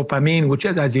brain dopamine, which,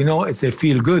 as you know, is a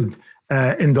feel-good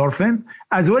endorphin,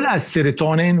 as well as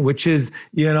serotonin, which is,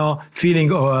 feeling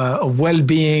of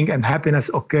well-being and happiness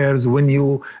occurs when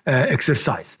you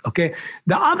exercise, okay?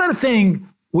 The other thing,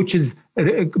 which is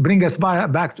bring us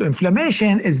back to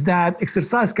inflammation, is that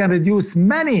exercise can reduce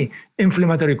many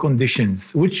inflammatory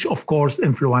conditions, which of course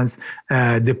influence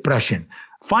depression.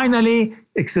 Finally,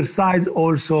 exercise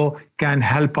also can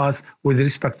help us with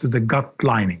respect to the gut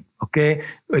lining. Okay,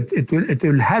 it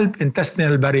will help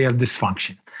intestinal barrier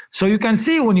dysfunction. So you can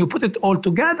see when you put it all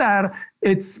together,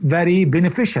 it's very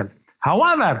beneficial.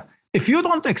 However, if you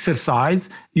don't exercise,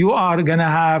 you are going to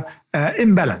have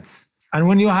imbalance. And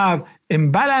when you have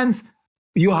imbalance,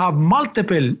 you have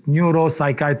multiple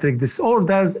neuropsychiatric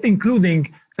disorders,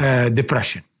 including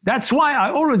depression. That's why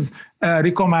I always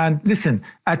recommend, listen,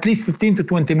 at least 15 to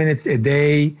 20 minutes a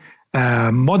day.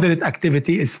 Moderate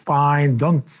activity is fine.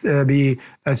 Don't be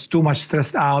too much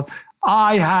stressed out.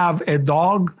 I have a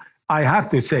dog. I have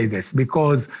to say this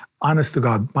because, honest to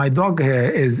God, my dog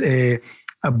is a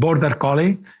border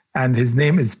collie, and his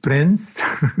name is Prince.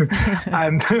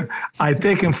 And I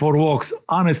take him for walks.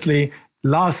 Honestly,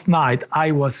 yesterday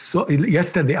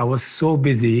I was so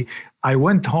busy. I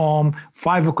went home,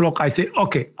 5 o'clock. I say,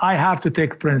 okay, I have to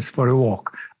take Prince for a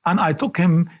walk. And I took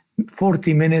him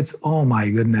 40 minutes. Oh my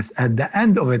goodness. At the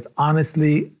end of it,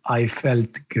 honestly, I felt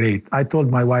great. I told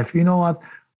my wife, you know what?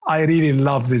 I really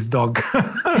love this dog.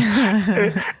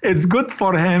 It's good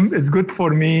for him. It's good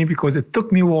for me because it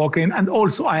took me walking. And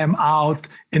also I am out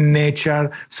in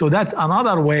nature. So that's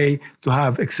another way to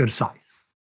have exercise.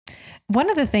 One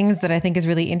of the things that I think is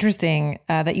really interesting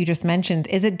that you just mentioned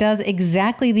is it does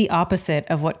exactly the opposite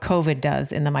of what COVID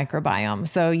does in the microbiome.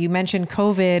 So you mentioned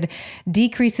COVID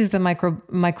decreases the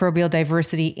microbial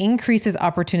diversity, increases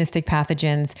opportunistic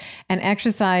pathogens, and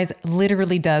exercise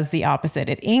literally does the opposite.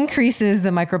 It increases the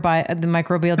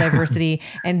microbial diversity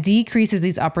and decreases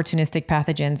these opportunistic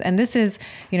pathogens. And this is,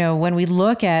 when we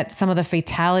look at some of the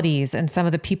fatalities and some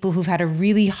of the people who've had a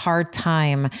really hard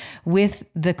time with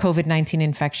the COVID-19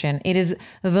 infection, it is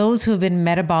those who have been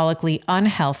metabolically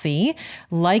unhealthy,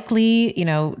 likely,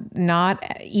 not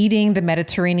eating the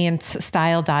Mediterranean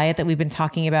style diet that we've been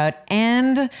talking about,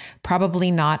 and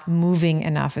probably not moving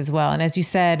enough as well. And as you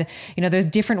said, there's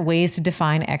different ways to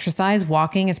define exercise.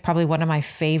 Walking is probably one of my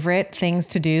favorite things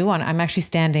to do. I'm actually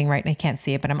standing right, and I can't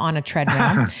see it, but I'm on a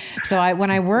treadmill. So when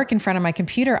I work in front of my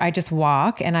computer, I just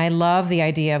walk, and I love the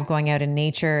idea of going out in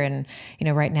nature. And,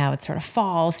 right now it's sort of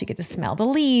fall, so you get to smell the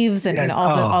leaves and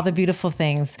all the beautiful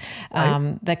things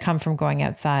that come from going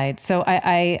outside. So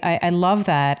I love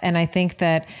that. And I think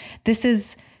that this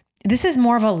is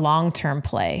more of a long-term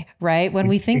play, right? When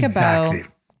we think about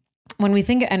when we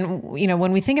think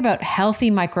about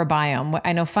healthy microbiome,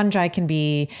 I know fungi can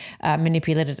be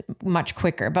manipulated much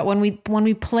quicker, but when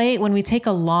we take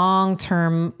a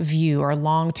long-term view or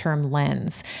long-term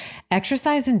lens,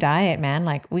 exercise and diet, man,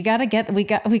 like we got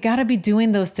to be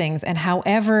doing those things, and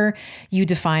however you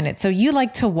define it. So you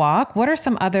like to walk. What are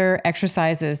some other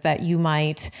exercises that you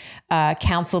might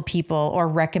counsel people or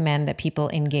recommend that people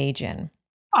engage in?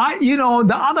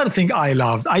 The other thing I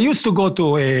loved, I used to go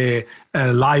to a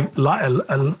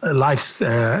life's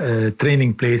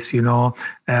training place,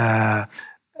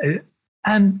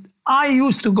 and I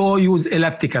used to go use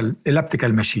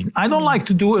elliptical machine. I don't like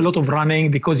to do a lot of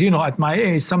running because, at my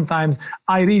age, sometimes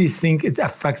I really think it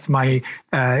affects my,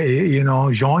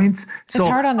 joints. It's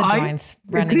hard on the joints.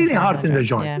 It's really hard in the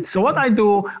joints. Yeah. So what I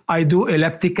do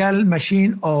elliptical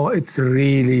machine. Oh, it's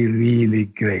really, really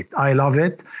great. I love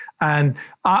it. And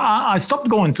I stopped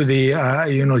going to the,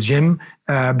 gym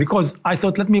because I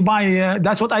thought, let me buy,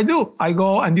 that's what I do. I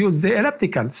go and use the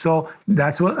elliptical. So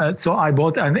that's what, so I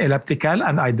bought an elliptical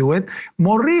and I do it.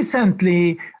 More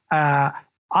recently,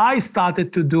 I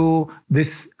started to do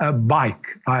this bike.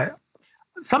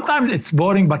 Sometimes it's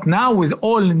boring, but now with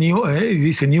all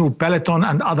this new Peloton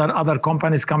and other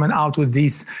companies coming out with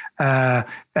these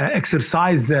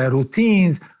exercise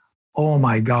routines, oh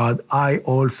my God, I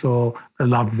also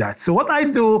love that. So what I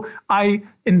do,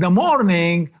 in the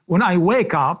morning, when I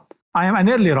wake up, I am an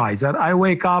early riser. I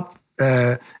wake up,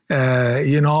 and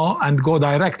go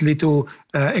directly to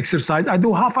exercise. I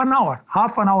do half an hour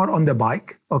on the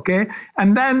bike, okay?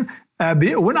 And then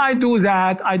when I do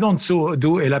that, I don't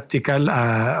do elliptical.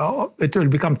 It will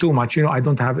become too much. I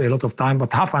don't have a lot of time,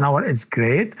 but half an hour is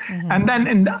great. Mm-hmm. And then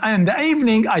in the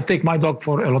evening, I take my dog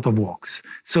for a lot of walks.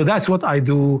 So that's what I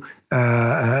do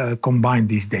combined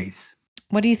these days.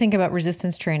 What do you think about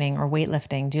resistance training or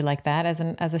weightlifting? Do you like that as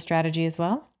a strategy as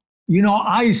well?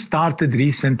 I started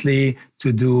recently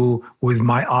to do with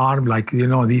my arm,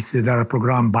 there are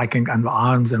program biking and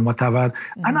arms and whatever.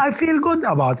 Mm-hmm. And I feel good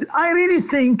about it. I really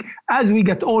think as we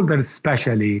get older,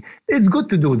 especially, it's good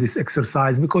to do this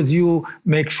exercise because you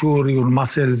make sure your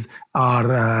muscles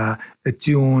are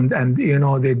tuned and,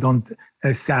 they don't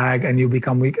sag and you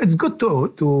become weak. It's good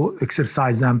to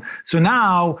exercise them. So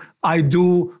now I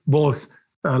do both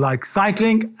like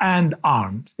cycling and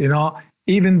arms,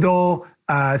 even though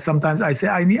Sometimes I say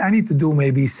I need to do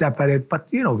maybe separate, but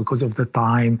because of the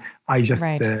time, I just.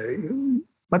 Right.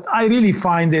 But I really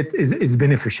find it is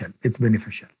beneficial. It's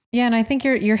beneficial. Yeah, and I think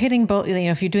you're hitting both.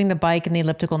 If you're doing the bike and the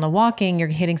elliptical and the walking, you're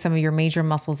hitting some of your major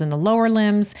muscles in the lower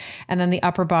limbs and then the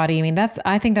upper body. I mean,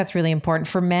 I think that's really important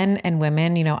for men and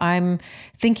women. I'm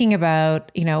thinking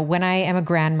about, when I am a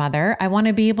grandmother, I want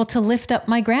to be able to lift up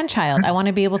my grandchild. I want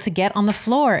to be able to get on the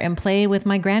floor and play with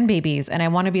my grandbabies, and I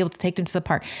want to be able to take them to the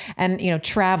park and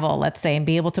travel, let's say, and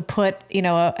be able to put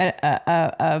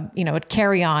a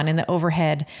carry-on in the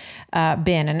overhead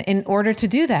bin. And in order to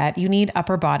do that, you need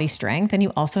upper body strength, and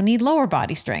you also need lower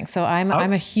body strength. So I'm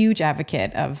a huge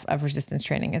advocate of resistance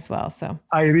training as well. So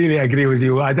I really agree with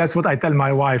you. That's what I tell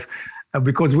my wife,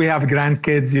 because we have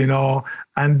grandkids,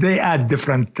 and they add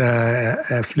different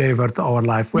flavor to our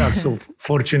life. We are so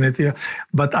fortunate here.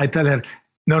 But I tell her,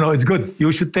 no, it's good.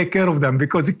 You should take care of them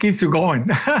because it keeps you going.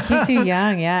 Keeps you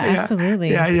young. Yeah, absolutely.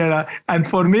 Yeah. And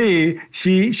for me,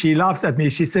 she laughs at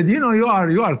me. She said, you are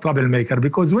a troublemaker,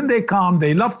 because when they come,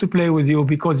 they love to play with you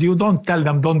because you don't tell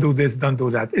them, don't do this, don't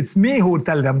do that. It's me who will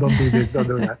tell them, don't do this, don't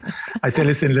do that. I say,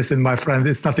 listen, my friend,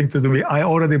 it's nothing to do with me. I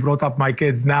already brought up my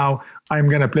kids. Now I'm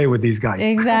going to play with these guys.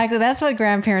 Exactly. That's what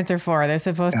grandparents are for. They're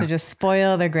supposed to just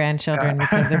spoil their grandchildren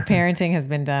because their parenting has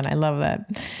been done. I love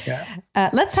that. Yeah.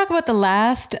 Let's talk about the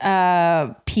last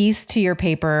piece to your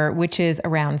paper, which is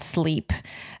around sleep.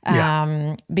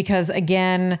 Because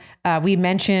again, we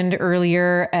mentioned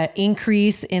earlier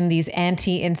increase in these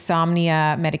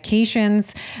anti-insomnia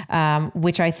medications,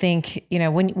 which I think,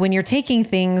 when you're taking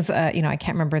things, I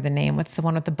can't remember the name. What's the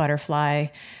one with the butterfly?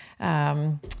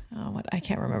 I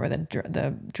can't remember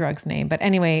the drug's name, but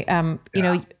anyway,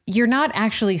 you're not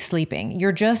actually sleeping.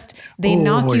 You're just, they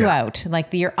knock you out, like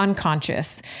you're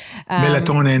unconscious.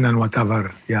 Melatonin and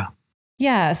whatever. Yeah.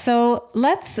 Yeah. So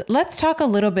let's talk a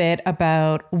little bit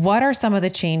about what are some of the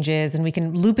changes, and we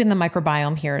can loop in the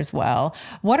microbiome here as well.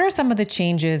 What are some of the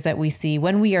changes that we see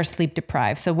when we are sleep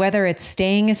deprived? So whether it's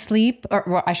staying asleep,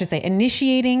 or I should say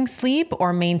initiating sleep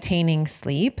or maintaining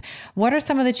sleep, what are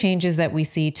some of the changes that we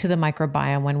see to the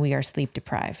microbiome when we are sleep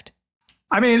deprived?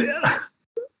 I mean,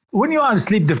 when you are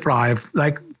sleep deprived,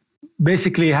 like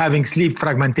basically having sleep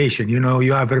fragmentation,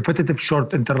 you have repetitive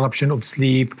short interruption of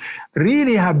sleep,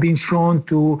 really have been shown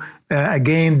to,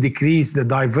 again, decrease the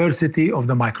diversity of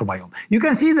the microbiome. You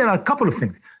can see there are a couple of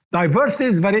things. Diversity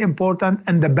is very important,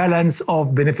 and the balance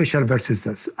of beneficial versus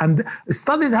this. And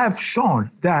studies have shown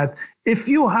that if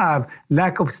you have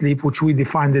lack of sleep, which we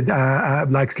defined it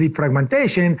like sleep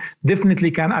fragmentation, definitely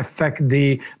can affect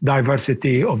the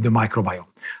diversity of the microbiome.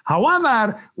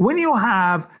 However, when you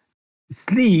have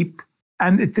sleep,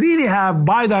 and it really have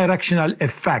bidirectional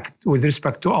effect with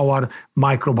respect to our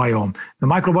microbiome. The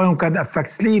microbiome can affect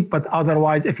sleep, but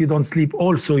otherwise, if you don't sleep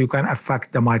also, you can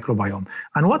affect the microbiome.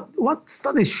 And what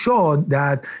studies showed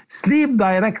that sleep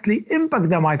directly impact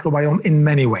the microbiome in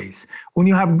many ways. When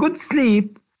you have good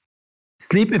sleep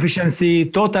efficiency,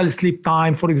 total sleep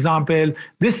time, for example,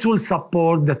 this will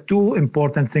support the two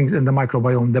important things in the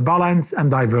microbiome, the balance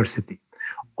and diversity.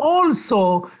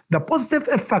 Also, the positive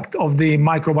effect of the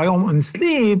microbiome on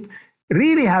sleep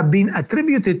really have been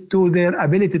attributed to their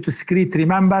ability to secrete,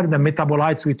 remember, the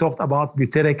metabolites we talked about,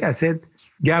 butyric acid,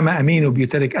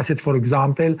 gamma-aminobutyric acid, for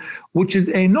example, which is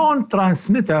a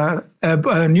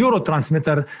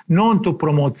neurotransmitter known to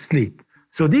promote sleep.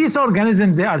 So these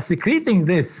organisms, they are secreting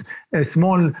this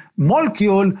small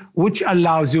molecule, which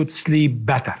allows you to sleep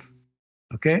better,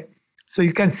 okay? So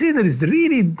you can see there is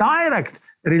really direct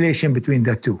relation between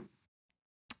the two.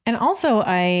 And also,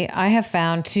 I have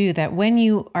found too that when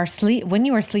you are sleep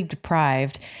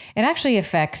deprived, it actually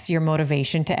affects your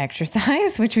motivation to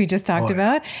exercise, which we just talked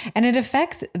about, and it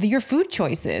affects your food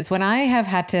choices. When I have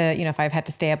had to, if I've had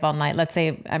to stay up all night, let's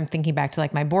say I'm thinking back to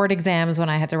like my board exams when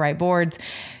I had to write boards,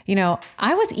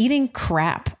 I was eating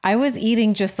crap. I was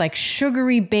eating just like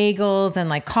sugary bagels and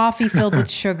like coffee filled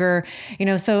with sugar.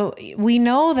 So we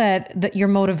know that your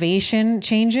motivation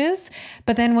changes,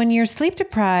 but then when you're sleep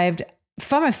deprived,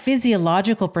 from a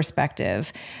physiological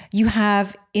perspective, you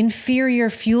have inferior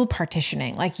fuel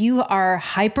partitioning. Like you are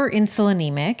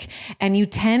hyperinsulinemic and you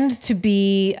tend to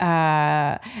be,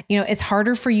 it's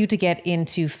harder for you to get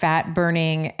into fat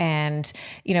burning and,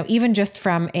 even just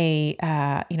from an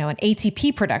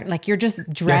ATP product, like you're just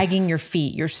dragging your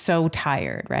feet. You're so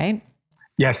tired, right?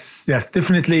 Yes,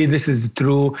 definitely. This is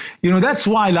true. That's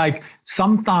why like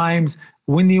sometimes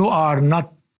when you are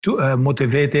not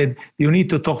motivated, you need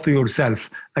to talk to yourself.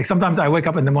 Like sometimes I wake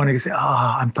up in the morning and say,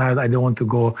 I'm tired, I don't want to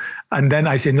go. And then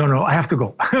I say, no, I have to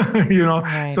go.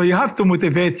 Right. So you have to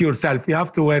motivate yourself. You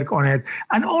have to work on it.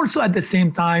 And also at the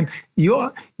same time,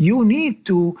 you need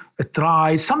to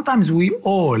try. Sometimes we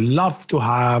all love to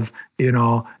have,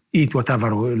 eat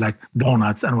whatever, like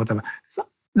donuts and whatever. So,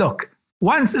 look,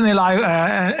 once in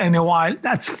a while,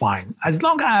 that's fine. As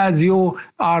long as you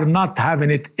are not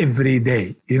having it every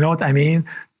day. You know what I mean?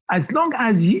 As long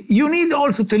as you need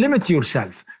also to limit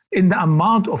yourself in the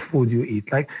amount of food you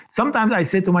eat. Like sometimes I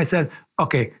say to myself,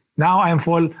 okay, now I am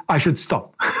full, I should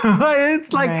stop.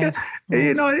 It's like,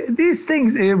 right. These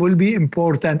things will be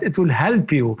important. It will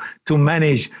help you to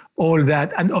manage all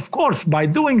that. And of course, by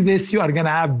doing this, you are going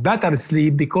to have better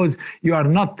sleep because you are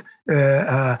not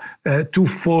too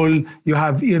full. You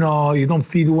have, you don't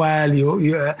feel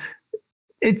well.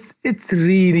 It's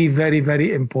really very,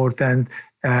 very important.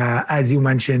 As you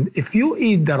mentioned, if you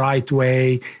eat the right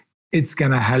way, it's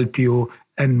going to help you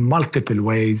in multiple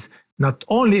ways. Not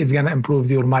only it's going to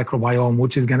improve your microbiome,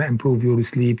 which is going to improve your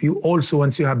sleep. You also,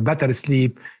 once you have better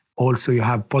sleep, also you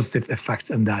have positive effects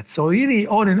in that. So really,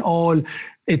 all in all,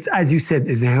 it's, as you said,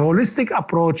 is a holistic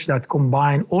approach that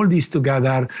combine all these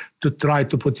together to try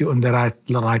to put you on the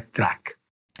right track.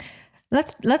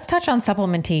 Let's touch on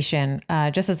supplementation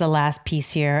just as the last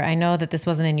piece here. I know that this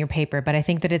wasn't in your paper, but I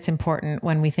think that it's important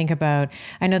when we think about,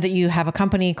 I know that you have a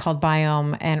company called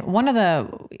Biofilm, and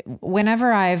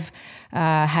whenever I've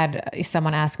had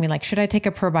someone ask me like, should I take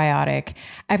a probiotic?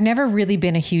 I've never really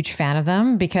been a huge fan of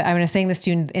them because I was saying this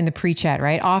to you in the pre-chat,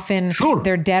 right? Often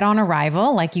they're dead on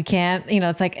arrival. Like you can't,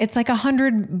 it's like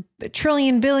 100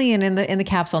 trillion billion in the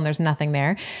capsule and there's nothing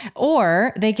there.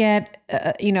 Or they get,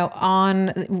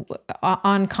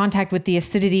 on contact with the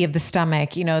acidity of the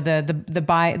stomach,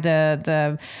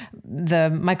 the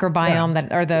microbiome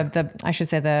that, or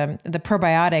the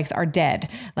probiotics are dead.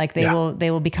 Like they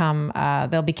will become,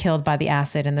 they'll be killed by the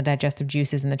acid and the digestive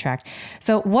juices in the tract.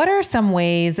 So what are some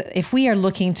ways, if we are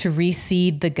looking to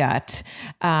reseed the gut,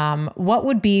 what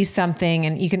would be something,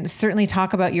 and you can certainly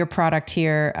talk about your product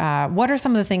here. What are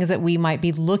some of the things that we might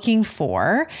be looking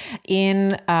for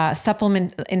in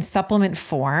supplement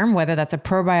form, whether that's a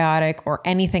probiotic or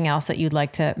anything else that you'd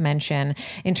like to mention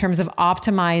in terms of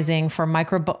optimizing for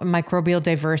microbial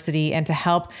diversity and to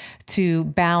help to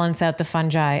balance out the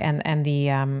fungi and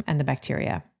the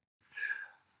bacteria?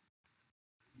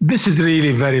 This is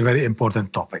really very, very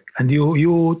important topic. And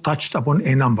you touched upon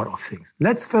a number of things.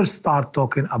 Let's first start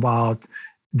talking about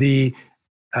the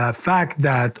fact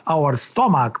that our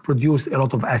stomach produces a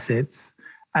lot of acids,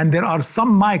 and there are some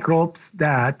microbes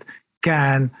that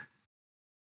can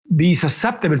be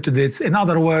susceptible to this. In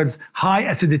other words, high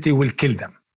acidity will kill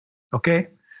them. Okay?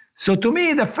 So to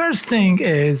me, the first thing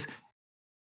is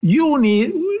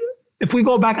if we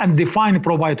go back and define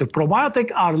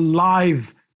probiotic are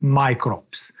live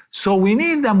microbes. So we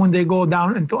need them when they go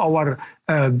down into our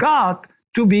gut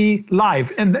to be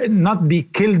live and not be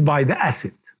killed by the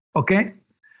acid. Okay?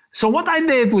 So what I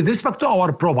did with respect to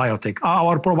our probiotic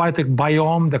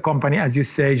Biofilm, the company, as you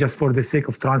say, just for the sake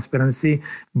of transparency,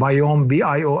 Biofilm,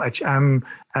 BIOHM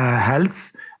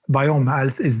Health. Biofilm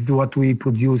Health is what we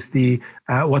produce,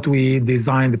 what we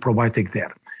designed the probiotic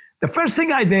there. The first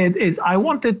thing I did is I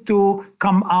wanted to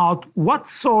come out what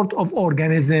sort of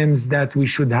organisms that we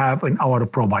should have in our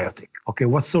probiotic. Okay,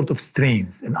 what sort of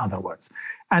strains, in other words.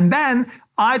 And then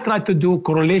I tried to do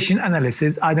correlation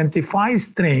analysis, identify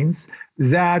strains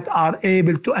that are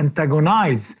able to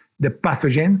antagonize the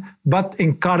pathogen, but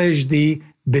encourage the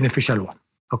beneficial one,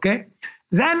 okay?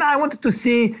 Then I wanted to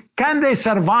see, can they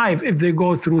survive if they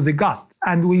go through the gut?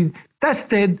 And we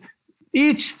tested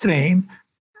each strain,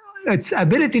 its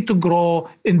ability to grow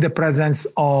in the presence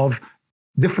of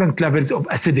different levels of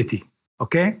acidity,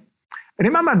 okay?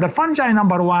 Remember, the fungi,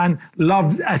 number one,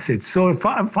 loves acid. So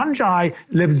fungi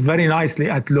lives very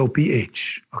nicely at low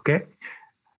pH, okay?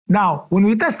 Now, when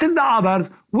we tested the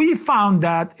others, we found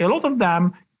that a lot of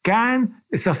them can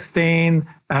sustain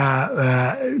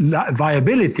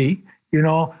viability,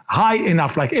 high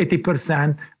enough, like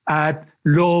 80% at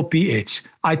low pH.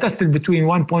 I tested between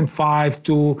 1.5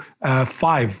 to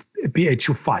 5 pH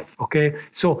of 5, okay?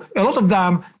 So a lot of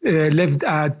them lived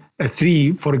at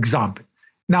 3, for example.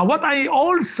 Now, what I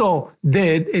also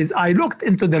did is I looked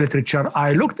into the literature,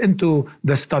 I looked into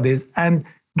the studies, and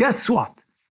guess what?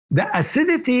 The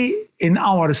acidity in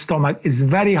our stomach is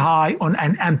very high on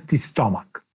an empty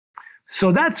stomach.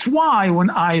 So that's why when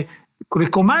I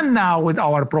recommend now with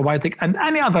our probiotic and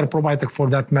any other probiotic for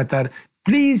that matter,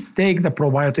 please take the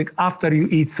probiotic after you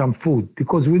eat some food,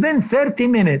 because within 30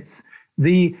 minutes,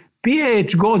 the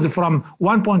pH goes from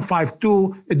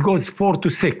 1.52, it goes 4 to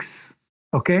 6,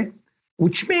 okay?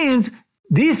 Which means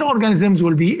these organisms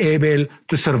will be able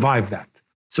to survive that.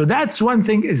 So that's one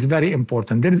thing is very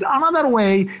important. There is another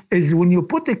way is when you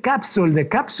put the capsule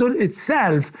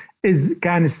itself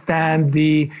can stand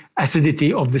the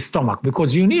acidity of the stomach,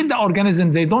 because you need the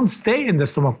organisms, they don't stay in the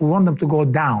stomach. We want them to go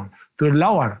down to the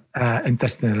lower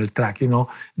intestinal tract,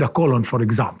 the colon, for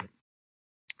example.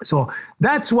 So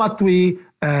that's what we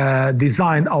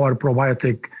designed our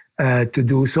probiotic to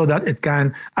do, so that it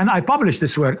can, and I published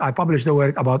this work. I published the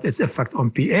work about its effect on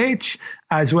pH,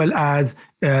 as well as,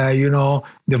 the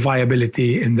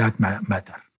viability in that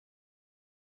matter.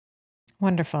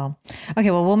 Wonderful.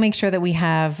 Okay, well, we'll make sure that we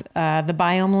have the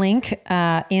Biome link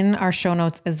in our show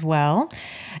notes as well.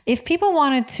 If people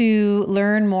wanted to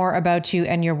learn more about you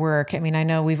and your work, I mean, I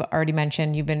know we've already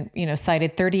mentioned you've been,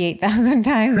 cited 38,000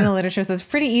 times in the literature, so it's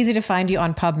pretty easy to find you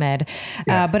on PubMed.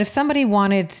 Yes. But if somebody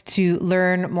wanted to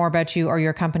learn more about you or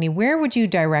your company, where would you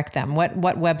direct them? What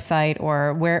website,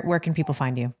 or where can people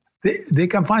find you? They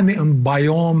can find me on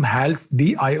Biome Health,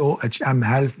 BIOHM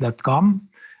Health.com.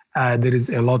 There is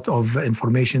a lot of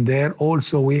information there.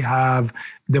 Also, we have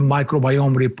the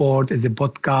Microbiome Report, is a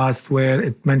podcast where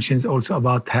it mentions also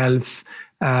about health,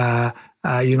 the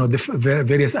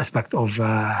various aspects of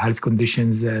health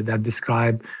conditions that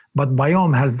describe. But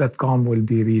biomehealth.com will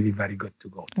be really very good to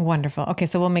go. Wonderful. Okay,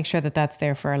 so we'll make sure that that's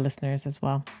there for our listeners as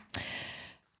well.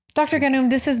 Dr. Ghannoum,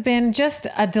 this has been just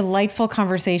a delightful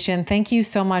conversation. Thank you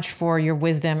so much for your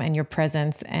wisdom and your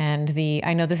presence. And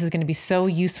I know this is going to be so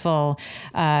useful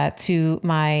to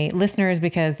my listeners,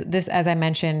 because this, as I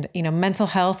mentioned, mental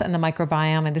health and the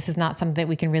microbiome, and this is not something that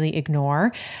we can really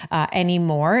ignore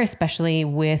anymore, especially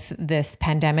with this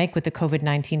pandemic, with the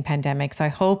COVID-19 pandemic. So I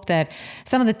hope that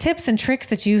some of the tips and tricks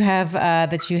that you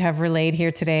have relayed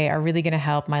here today are really going to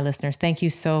help my listeners. Thank you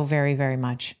so very, very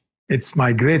much. It's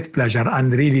my great pleasure.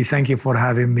 And really, thank you for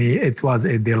having me. It was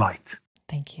a delight.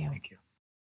 Thank you. Thank you.